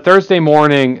 So Thursday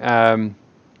morning,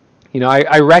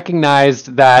 I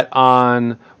recognized that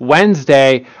on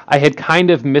Wednesday, I had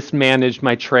kind of mismanaged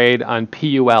my trade on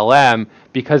PULM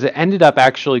because it ended up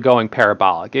actually going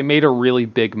parabolic. It made a really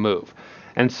big move.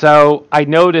 And so I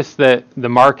noticed that the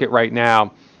market right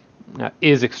now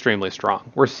is extremely strong.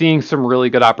 We're seeing some really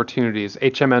good opportunities.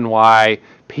 HMNY,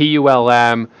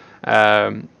 PULM,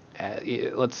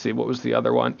 let's see, what was the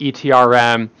other one?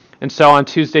 ETRM. And so on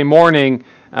Thursday morning,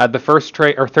 the first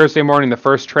trade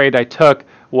I took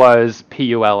was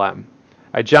PULM.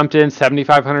 I jumped in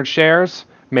 7,500 shares,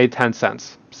 made 10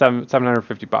 cents,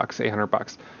 $750, $800. I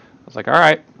was like, all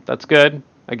right, that's good.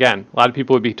 Again, a lot of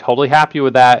people would be totally happy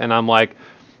with that, and I'm like,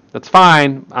 that's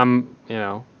fine. I'm,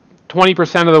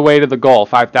 20% of the way to the goal,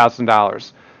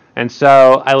 $5,000. And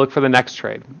so I look for the next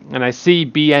trade, and I see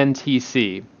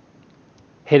BNTC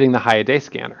hitting the high-a-day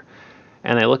scanner.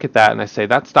 and I look at that and I say,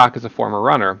 that stock is a former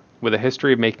runner with a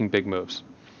history of making big moves.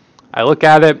 I look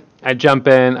at it, I jump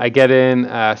in, I get in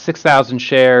 6,000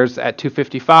 shares at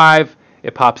 255.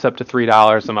 It pops up to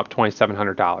 $3. I'm up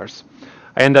 $2,700.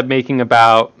 I end up making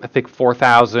about, I think,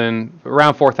 around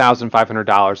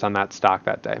 $4,500 on that stock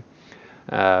that day,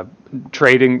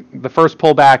 trading the first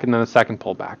pullback and then the second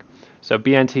pullback. So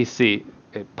BNTC,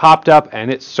 it popped up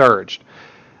and it surged.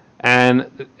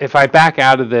 And if I back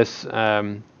out of this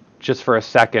just for a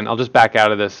second, I'll just back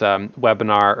out of this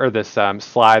webinar or this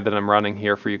slide that I'm running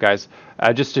here for you guys,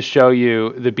 just to show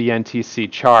you the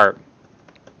BNTC chart,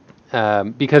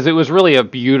 because it was really a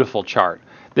beautiful chart.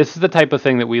 This is the type of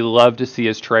thing that we love to see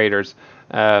as traders.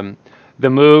 The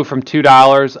move from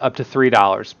 $2 up to $3,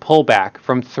 pullback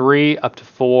from 3 up to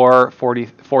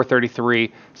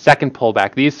 433, second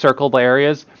pullback. These circled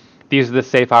areas, these are the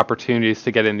safe opportunities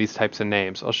to get in these types of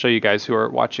names. I'll show you guys who are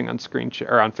watching on screen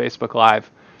or on Facebook Live.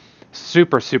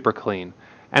 Super, super clean.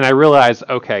 And I realized,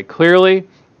 okay, clearly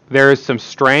there is some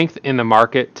strength in the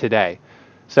market today.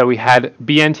 So we had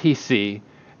BNTC,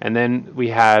 and then we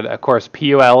had, of course,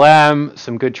 PULM,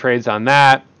 some good trades on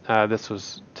that. This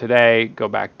was today. Go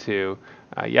back to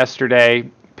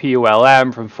yesterday.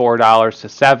 PULM from $4 to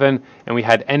 $7, and we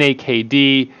had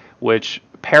NAKD, which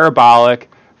parabolic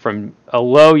from a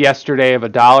low yesterday of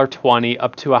 $1.20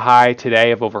 up to a high today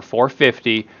of over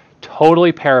 $4.50,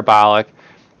 totally parabolic.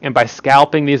 And by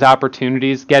scalping these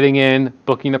opportunities, getting in,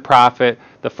 booking the profit,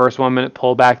 the first 1 minute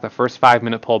pullback, the first 5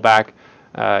 minute pullback,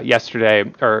 yesterday,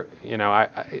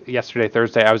 yesterday,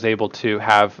 Thursday, I was able to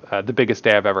have the biggest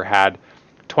day I've ever had,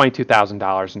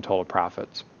 $22,000 in total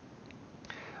profits.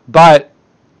 But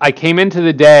I came into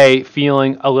the day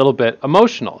feeling a little bit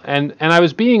emotional, and I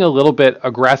was being a little bit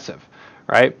aggressive,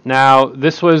 right? Now,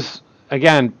 this was,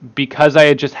 again, because I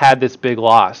had just had this big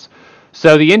loss.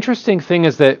 So the interesting thing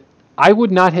is that I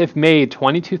would not have made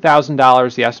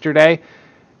 $22,000 yesterday.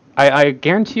 I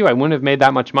guarantee you I wouldn't have made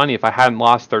that much money if I hadn't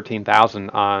lost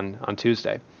 $13,000 on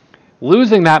Tuesday.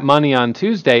 Losing that money on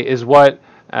Tuesday is what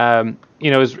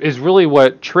is really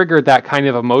what triggered that kind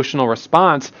of emotional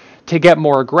response to get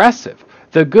more aggressive.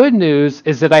 The good news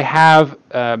is that I have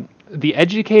the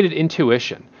educated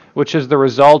intuition, which is the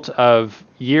result of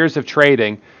years of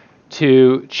trading,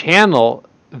 to channel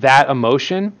that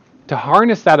emotion, to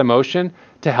harness that emotion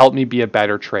to help me be a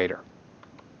better trader.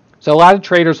 So a lot of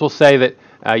traders will say that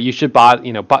you should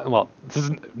no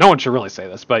one should really say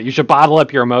this, but you should bottle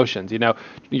up your emotions.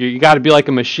 You got to be like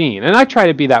a machine. And I try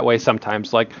to be that way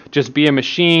sometimes, like just be a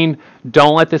machine.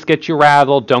 Don't let this get you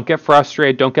rattled. Don't get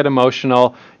frustrated. Don't get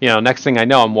emotional. Next thing I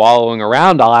know, I'm wallowing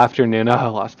around all afternoon. Oh, I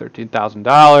lost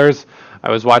 $13,000.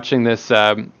 I was watching this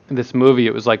movie.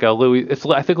 It was like Louis the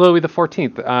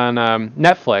 14th on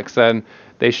Netflix, and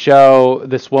they show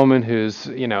this woman who's,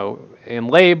 in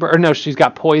labor, or no, she's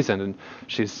got poison, and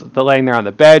she's laying there on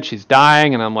the bed, she's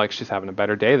dying, and I'm like, she's having a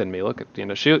better day than me. Look at,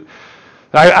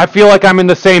 I feel like I'm in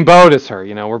the same boat as her.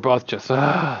 We're both just,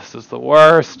 this is the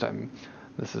worst.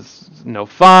 This is no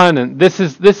fun, and this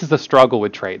is the struggle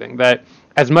with trading. That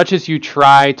as much as you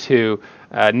try to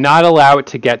not allow it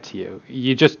to get to you,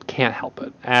 you just can't help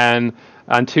it. And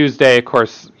on Tuesday, of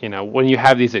course, when you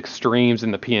have these extremes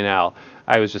in the P&L,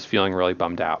 I was just feeling really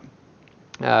bummed out.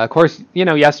 Of course,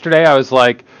 yesterday I was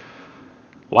like,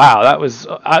 wow,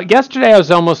 yesterday I was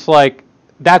almost like,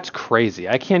 that's crazy.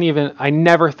 I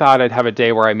never thought I'd have a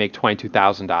day where I make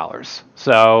 $22,000.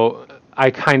 So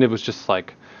I kind of was just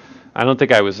like, I don't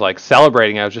think I was like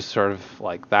celebrating. I was just sort of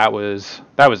like, that was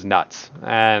nuts.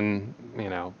 And,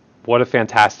 what a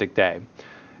fantastic day.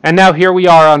 And now here we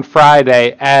are on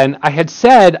Friday, and I had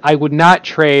said I would not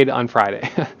trade on Friday.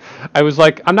 I was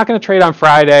like, I'm not going to trade on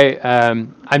Friday.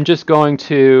 I'm just going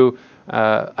to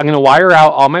wire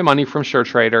out all my money from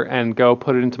SureTrader and go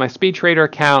put it into my SpeedTrader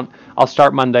account. I'll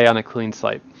start Monday on a clean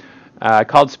slate. I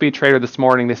called SpeedTrader this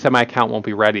morning. They said my account won't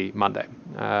be ready Monday.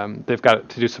 They've got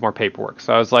to do some more paperwork.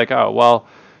 So I was like, oh, well,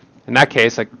 in that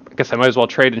case, I guess I might as well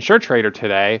trade in SureTrader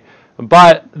today.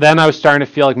 But then I was starting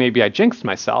to feel like maybe I jinxed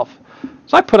myself.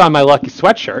 So I put on my lucky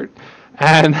sweatshirt,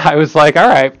 and I was like, all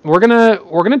right, we're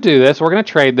gonna do this. We're gonna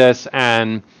trade this,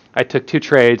 and I took 2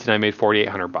 trades, and I made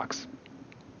 $4,800.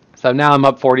 So now I'm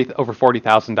up over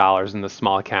 $40,000 in this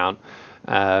small account.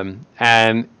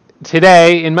 And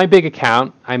today in my big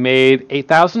account, I made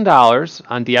 $8,000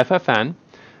 on DFFN.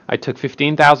 I took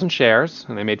 15,000 shares,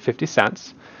 and I made 50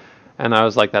 cents. And I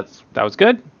was like, that was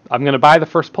good. I'm gonna buy the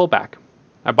first pullback.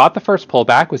 I bought the first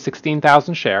pullback with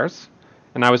 16,000 shares,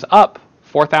 and I was up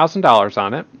 $4,000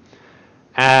 on it,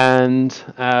 and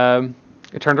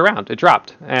it turned around. It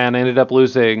dropped, and I ended up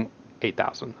losing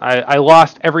 8,000. I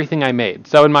lost everything I made.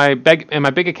 So in my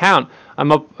big account,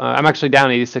 I'm up. I'm actually down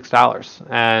 $86,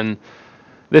 and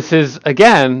this is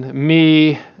again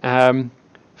me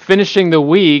finishing the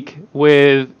week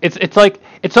with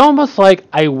it's almost like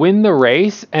I win the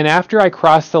race, and after I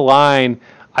cross the line,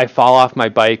 I fall off my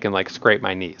bike and like scrape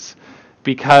my knees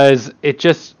because it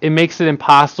makes it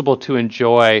impossible to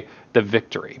enjoy the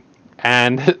victory.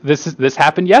 And this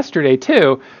happened yesterday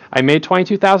too. I made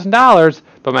 $22,000,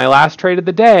 but my last trade of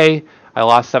the day, I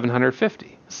lost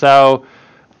 750. So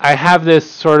I have this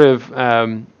sort of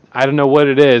I don't know what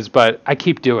it is, but I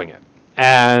keep doing it.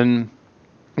 And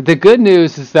the good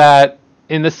news is that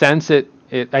in the sense it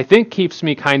I think keeps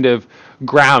me kind of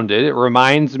grounded. It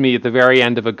reminds me at the very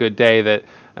end of a good day that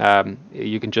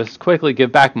you can just quickly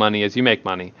give back money as you make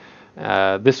money.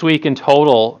 This week in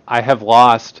total, I have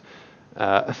lost.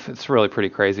 It's really pretty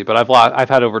crazy, but I've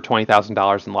had over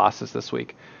 $20,000 in losses this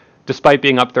week. Despite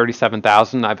being up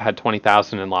 37,000, I've had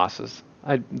 20,000 in losses.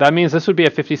 That means this would be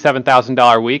a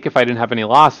 $57,000 week if I didn't have any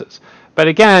losses. But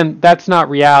again, that's not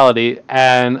reality,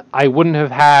 and I wouldn't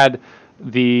have had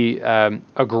the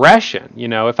aggression.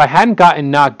 If I hadn't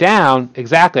gotten knocked down,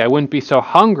 exactly, I wouldn't be so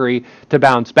hungry to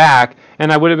bounce back,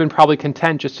 and I would have been probably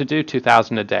content just to do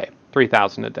 2,000 a day,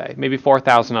 3,000 a day, maybe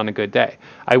 4,000 on a good day.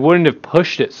 I wouldn't have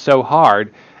pushed it so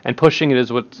hard, and pushing it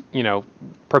is what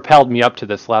propelled me up to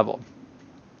this level.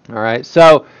 All right,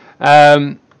 so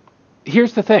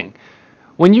here's the thing.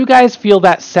 When you guys feel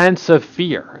that sense of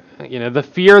fear, the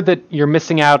fear that you're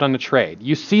missing out on a trade,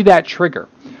 you see that trigger.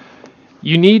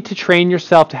 You need to train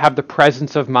yourself to have the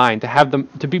presence of mind,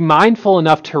 to be mindful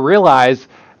enough to realize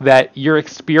that you're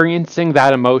experiencing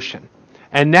that emotion.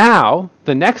 And now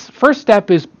the first step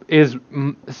is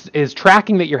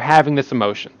tracking that you're having this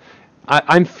emotion.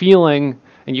 I'm feeling,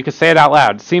 and you can say it out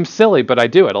loud. It seems silly, but I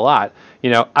do it a lot.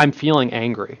 I'm feeling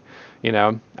angry.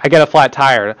 I get a flat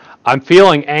tire. I'm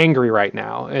feeling angry right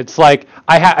now. It's like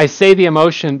I say the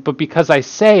emotion, but because I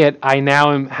say it, I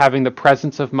now am having the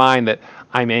presence of mind that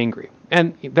I'm angry.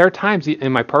 And there are times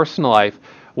in my personal life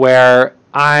where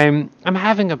I'm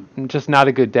having just not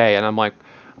a good day, and I'm like,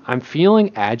 I'm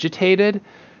feeling agitated.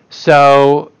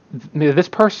 So this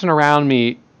person around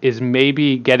me is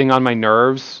maybe getting on my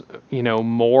nerves,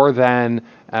 more than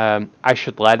I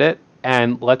should let it.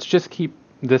 And let's just keep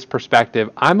this perspective.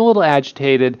 I'm a little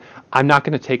agitated. I'm not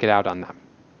going to take it out on them.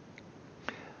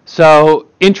 So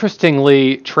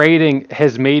interestingly, trading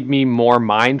has made me more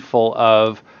mindful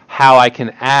of how I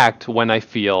can act when I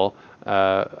feel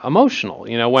emotional,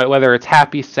 whether it's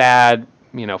happy, sad,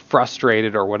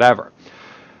 frustrated, or whatever.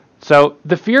 So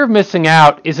the fear of missing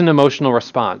out is an emotional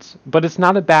response, but it's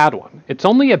not a bad one. It's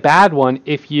only a bad one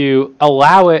if you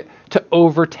allow it to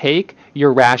overtake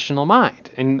your rational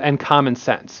mind and common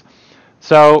sense.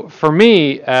 So for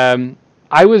me,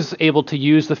 I was able to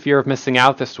use the fear of missing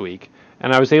out this week,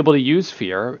 and I was able to use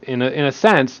fear in a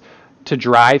sense to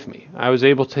drive me. I was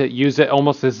able to use it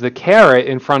almost as the carrot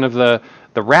in front of the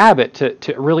rabbit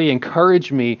to really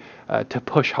encourage me to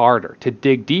push harder, to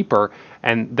dig deeper,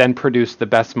 and then produce the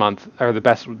best month or the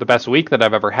best week that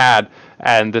I've ever had.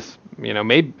 And this,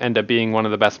 may end up being one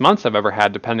of the best months I've ever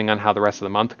had, depending on how the rest of the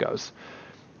month goes.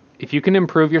 If you can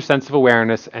improve your sense of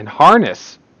awareness and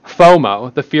harness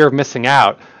FOMO, the fear of missing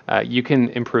out, you can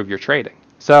improve your trading.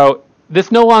 So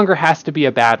this no longer has to be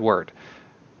a bad word,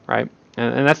 right?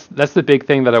 And that's the big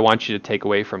thing that I want you to take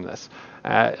away from this.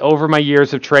 Over my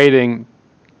years of trading,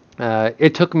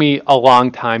 it took me a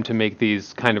long time to make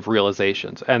these kind of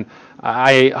realizations. And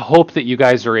I hope that you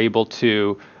guys are able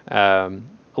to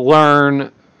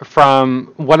learn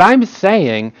from what I'm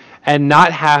saying and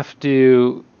not have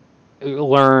to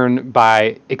learn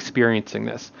by experiencing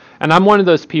this. And I'm one of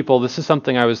those people. This is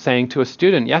something I was saying to a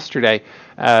student yesterday.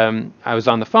 I was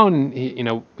on the phone.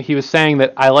 And he was saying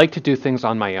that I like to do things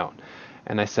on my own.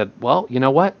 And I said, well, you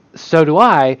know what? So do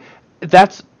I.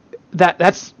 That's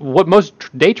what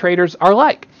most day traders are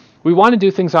like. We want to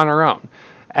do things on our own.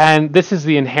 And this is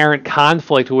the inherent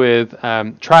conflict with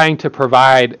trying to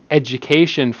provide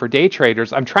education for day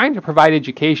traders. I'm trying to provide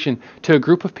education to a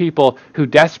group of people who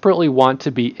desperately want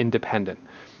to be independent.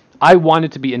 I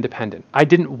wanted to be independent. I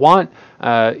didn't want,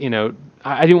 I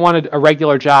didn't want a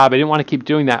regular job. I didn't want to keep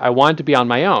doing that. I wanted to be on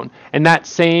my own. And that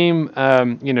same,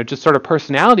 just sort of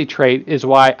personality trait is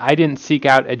why I didn't seek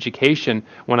out education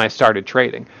when I started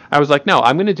trading. I was like, no,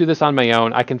 I'm going to do this on my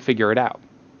own. I can figure it out,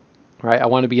 right? I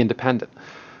want to be independent.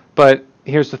 But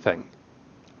here's the thing.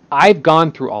 I've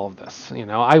gone through all of this.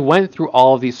 I went through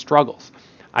all of these struggles.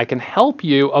 I can help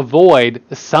you avoid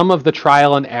some of the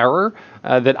trial and error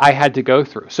that I had to go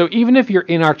through. So even if you're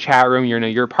in our chat room,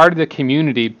 you're part of the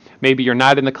community, maybe you're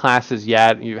not in the classes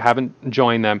yet, you haven't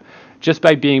joined them, just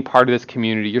by being part of this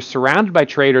community. You're surrounded by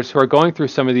traders who are going through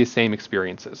some of these same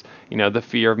experiences. The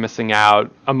fear of missing out,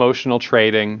 emotional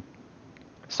trading.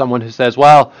 Someone who says,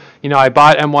 well, I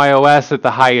bought MYOS at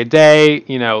the high of day,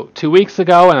 2 weeks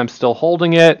ago, and I'm still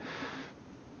holding it.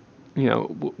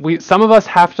 Some of us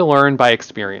have to learn by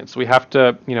experience. We have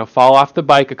to, fall off the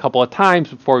bike a couple of times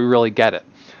before we really get it.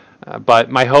 But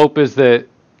my hope is that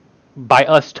by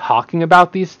us talking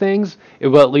about these things, it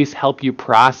will at least help you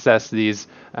process these,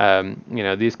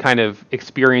 these kind of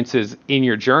experiences in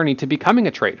your journey to becoming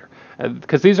a trader.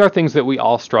 Because these are things that we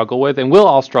all struggle with and will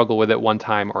all struggle with at one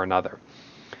time or another.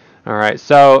 All right,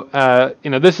 so,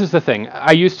 this is the thing.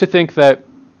 I used to think that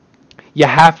you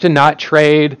have to not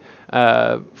trade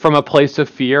from a place of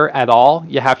fear at all.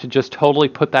 You have to just totally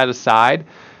put that aside.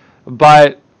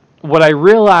 But what I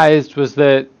realized was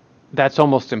that that's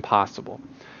almost impossible.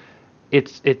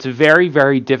 It's very,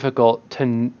 very difficult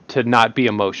to not be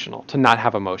emotional, to not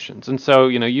have emotions. And so,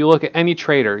 you look at any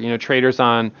trader, traders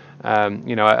on,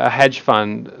 a hedge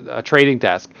fund, a trading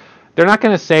desk, they're not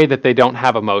going to say that they don't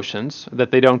have emotions,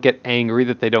 that they don't get angry,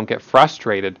 that they don't get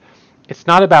frustrated. It's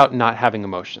not about not having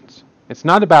emotions. It's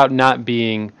not about not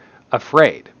being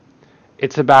afraid.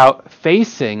 It's about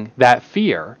facing that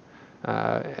fear,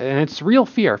 and it's real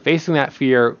fear, facing that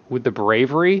fear with the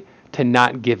bravery to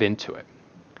not give into it,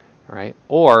 right?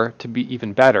 Or to be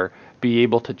even better, be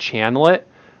able to channel it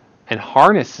and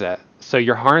harness it. So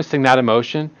you're harnessing that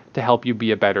emotion to help you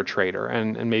be a better trader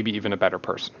and maybe even a better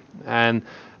person. And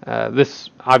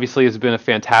this obviously has been a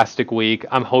fantastic week.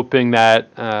 I'm hoping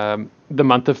that the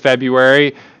month of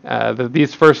February,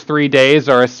 these first 3 days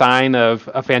are a sign of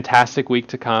a fantastic week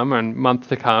to come and month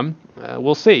to come.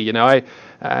 We'll see. I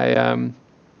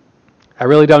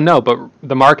really don't know, but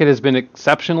the market has been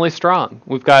exceptionally strong.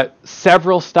 We've got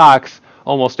several stocks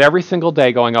almost every single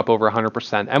day going up over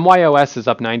 100%. MYOS is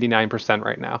up 99%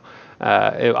 right now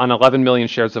on 11 million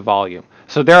shares of volume.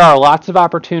 So there are lots of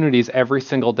opportunities every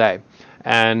single day.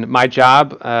 And my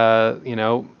job,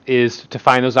 is to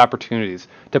find those opportunities,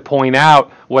 to point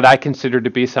out what I consider to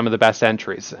be some of the best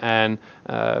entries, and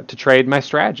to trade my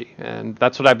strategy. And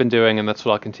that's what I've been doing, and that's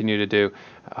what I'll continue to do.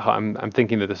 I'm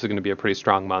thinking that this is going to be a pretty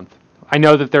strong month. I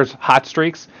know that there's hot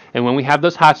streaks, and when we have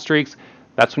those hot streaks,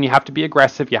 that's when you have to be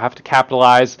aggressive, you have to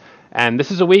capitalize. And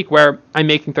this is a week where I'm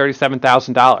making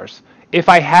 $37,000. If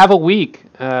I have a week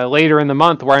later in the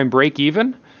month where I'm break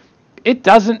even, it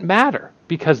doesn't matter,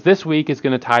 because this week is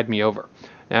going to tide me over.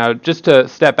 Now, just to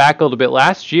step back a little bit,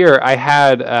 last year I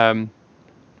had,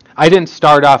 I didn't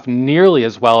start off nearly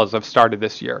as well as I've started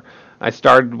this year. I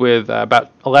started with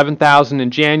about 11,000 in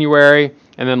January,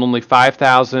 and then only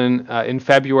 5,000 in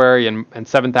February and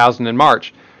 7,000 in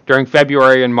March. During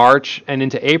February and March and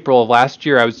into April of last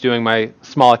year, I was doing my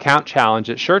small account challenge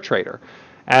at SureTrader.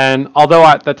 And although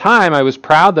at the time I was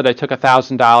proud that I took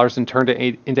 $1,000 and turned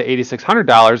it into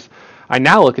 $8,600, I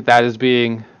now look at that as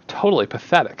being totally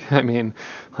pathetic. I mean,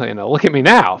 look at me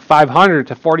now, 500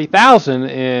 to 40,000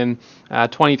 in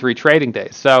 23 trading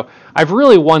days. So I've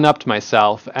really one-upped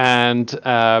myself, and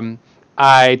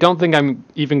I don't think I'm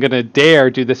even going to dare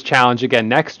do this challenge again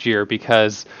next year,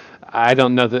 because I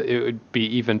don't know that it would be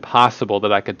even possible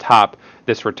that I could top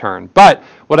this return. But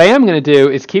what I am going to do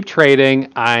is keep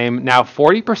trading. I'm now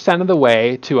 40% of the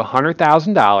way to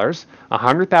 $100,000.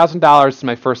 $100,000 is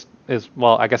my first,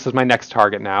 I guess is my next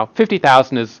target now.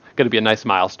 50,000 is going to be a nice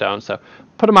milestone. So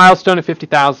put a milestone at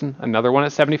 50,000, another one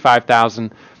at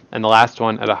 75,000, and the last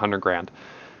one at 100 grand.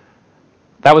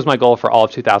 That was my goal for all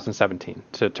of 2017,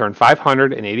 to turn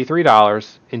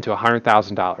 $583 into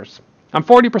 $100,000. I'm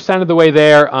 40% of the way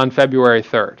there on February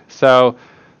 3rd. So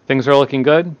things are looking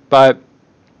good, but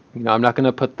I'm not going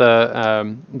to put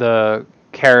the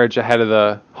carriage ahead of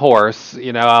the horse.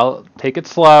 I'll take it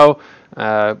slow,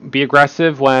 be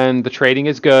aggressive when the trading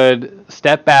is good,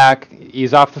 step back,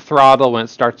 ease off the throttle when it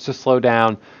starts to slow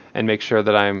down, and make sure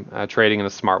that I'm trading in a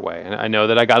smart way. And I know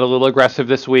that I got a little aggressive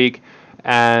this week,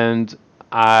 and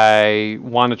I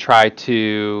want to try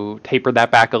to taper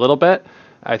that back a little bit.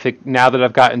 I think now that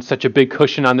I've gotten such a big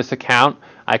cushion on this account,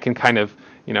 I can kind of,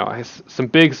 I have some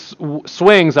big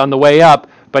swings on the way up,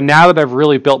 but now that I've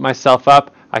really built myself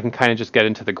up, I can kind of just get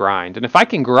into the grind. And if I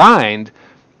can grind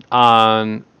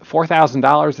on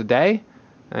 $4,000 a day,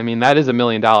 I mean, that is $1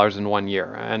 million in 1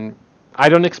 year. And I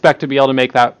don't expect to be able to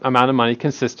make that amount of money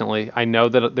consistently. I know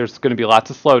that there's going to be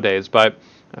lots of slow days, but,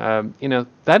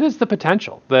 that is the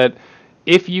potential. That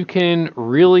if you can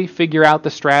really figure out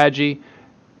the strategy,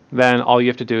 then all you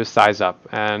have to do is size up.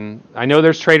 And I know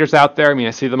there's traders out there. I mean,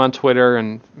 I see them on Twitter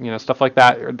and stuff like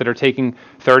that are taking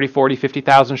 30, 40,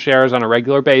 50,000 shares on a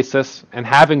regular basis and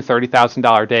having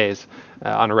 $30,000 days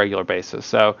on a regular basis.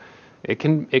 So it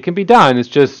can be done. It's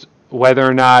just whether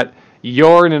or not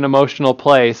you're in an emotional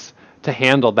place to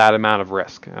handle that amount of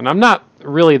risk. And I'm not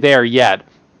really there yet.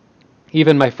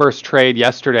 Even my first trade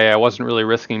yesterday, I wasn't really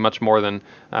risking much more than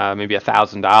maybe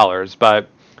 $1,000. But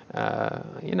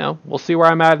we'll see where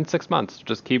I'm at in 6 months.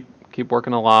 Just keep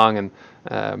working along, and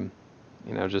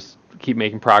just keep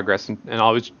making progress, and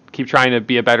always keep trying to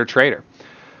be a better trader.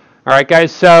 All right,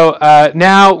 guys. So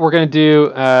now we're going to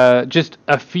do just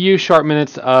a few short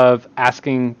minutes of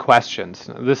asking questions.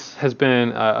 This has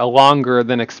been a longer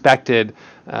than expected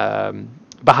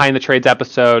behind the trades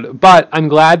episode, but I'm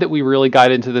glad that we really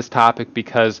got into this topic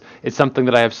because it's something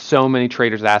that I have so many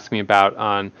traders ask me about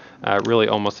on really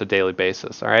almost a daily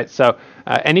basis. All right. So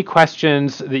any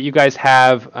questions that you guys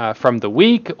have from the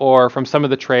week or from some of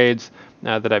the trades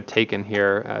that I've taken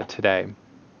here today?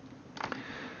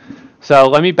 So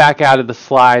let me back out of the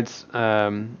slides,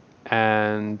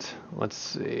 and let's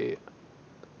see.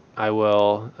 I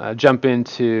will jump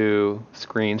into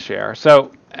screen share.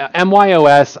 So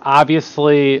MYOS,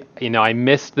 obviously, I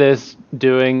missed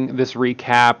doing this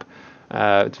recap.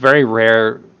 It's very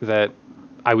rare that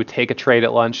I would take a trade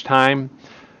at lunchtime.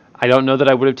 I don't know that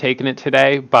I would have taken it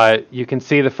today, but you can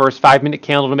see the first 5-minute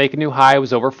candle to make a new high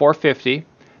was over 450.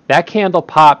 That candle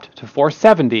popped to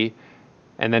 470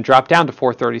 and then dropped down to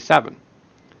 437.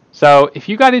 So if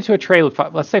you got into a trade with,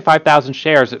 let's say, 5,000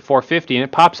 shares at 450 and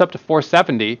it pops up to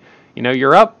 470,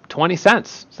 you're up 20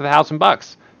 cents. So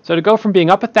 $1,000. So to go from being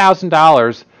up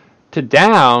 $1,000 to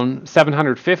down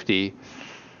 750,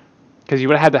 because you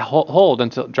would have had to hold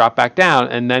until it dropped back down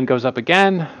and then goes up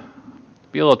again,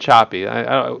 be a little choppy.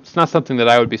 It's not something that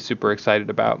I would be super excited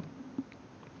about.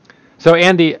 So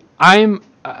Andy, I'm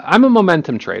a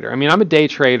momentum trader. I mean, I'm a day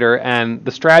trader, and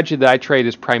the strategy that I trade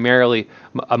is primarily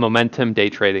a momentum day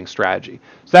trading strategy.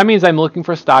 So that means I'm looking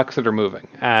for stocks that are moving.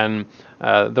 And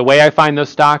the way I find those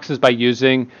stocks is by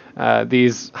using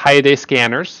these high-a-day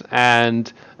scanners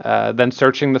and then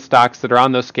searching the stocks that are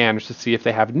on those scanners to see if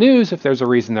they have news, if there's a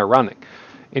reason they're running.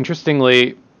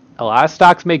 Interestingly, a lot of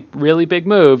stocks make really big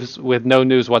moves with no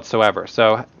news whatsoever.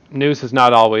 So news is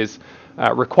not always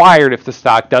required if the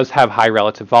stock does have high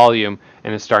relative volume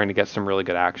and is starting to get some really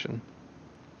good action.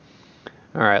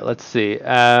 All right, let's see.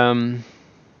 The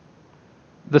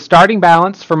starting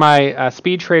balance for my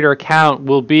Speed Trader account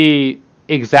will be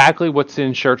exactly what's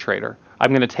in SureTrader. I'm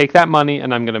going to take that money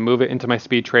and I'm going to move it into my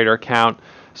Speed Trader account.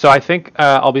 So I think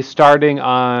I'll be starting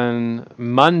on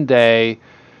Monday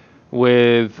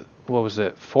with, what was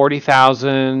it,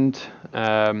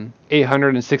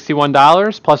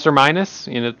 $40,861 plus or minus.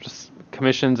 Just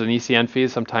commissions and ECN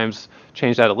fees sometimes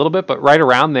change that a little bit, but right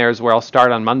around there is where I'll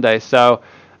start on Monday. So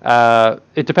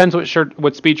it depends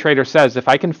what Speed Trader says. If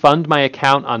I can fund my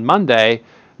account on Monday,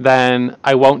 then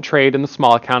I won't trade in the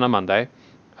small account on Monday.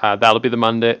 That'll be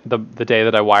the day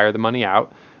that I wire the money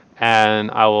out,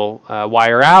 and I will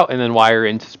wire out and then wire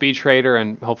into Speed Trader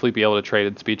and hopefully be able to trade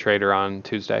in Speed Trader on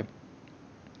Tuesday.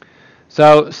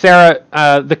 So, Sarah,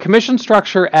 the commission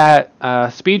structure at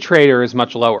Speed Trader is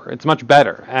much lower. It's much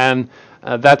better, and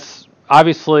that's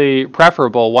obviously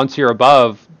preferable once you're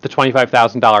above the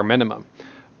 $25,000 minimum.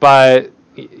 But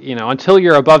until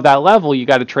you're above that level, you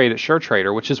got to trade at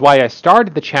SureTrader, which is why I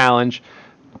started the challenge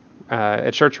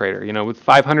at SureTrader. With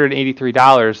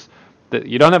 $583,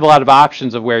 you don't have a lot of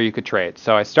options of where you could trade.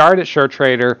 So I started at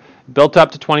SureTrader, built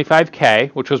up to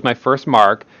 25K, which was my first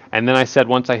mark, and then I said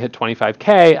once I hit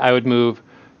 25K, I would move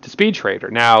to Speed Trader.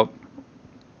 Now,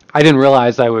 I didn't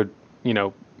realize I would,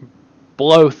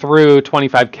 blow through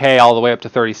 25K all the way up to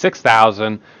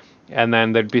 36,000, and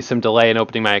then there'd be some delay in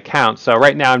opening my account. So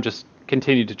right now I'm just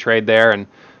continued to trade there and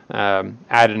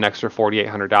added an extra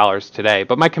 $4,800 today.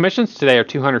 But my commissions today are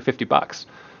 $250.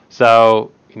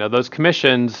 So those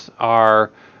commissions are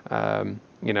a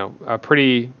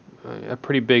pretty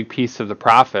big piece of the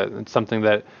profit. It's something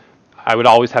that I would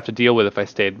always have to deal with if I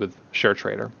stayed with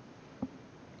SureTrader.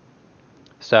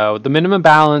 So the minimum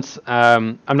balance,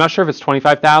 I'm not sure if it's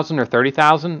 25,000 or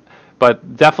 30,000,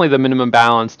 but definitely the minimum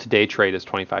balance to day trade is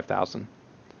 25,000.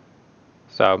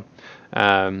 So,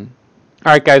 all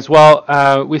right, guys.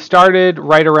 Well, we started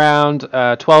right around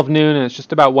 12 noon, and it's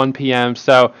just about 1 p.m.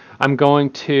 So I'm going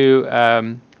to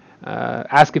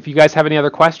ask if you guys have any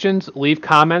other questions. Leave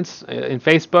comments in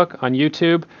Facebook, on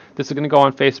YouTube. This is going to go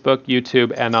on Facebook,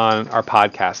 YouTube, and on our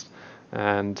podcast.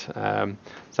 And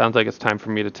sounds like it's time for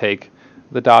me to take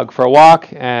the dog for a walk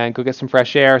and go get some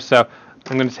fresh air. So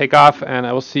I'm going to take off, and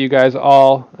I will see you guys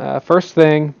all first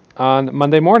thing on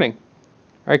Monday morning.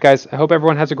 All right, guys. I hope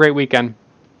everyone has a great weekend.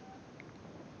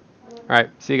 All right.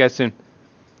 See you guys soon.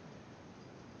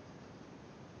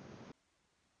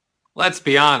 Let's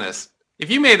be honest.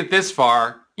 If you made it this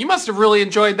far, You must have really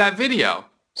enjoyed that video.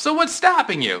 So what's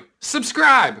stopping you?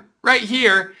 Subscribe right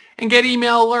here and get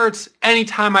email alerts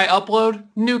anytime I upload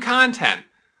new content.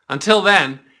 Until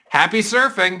then, happy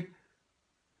surfing!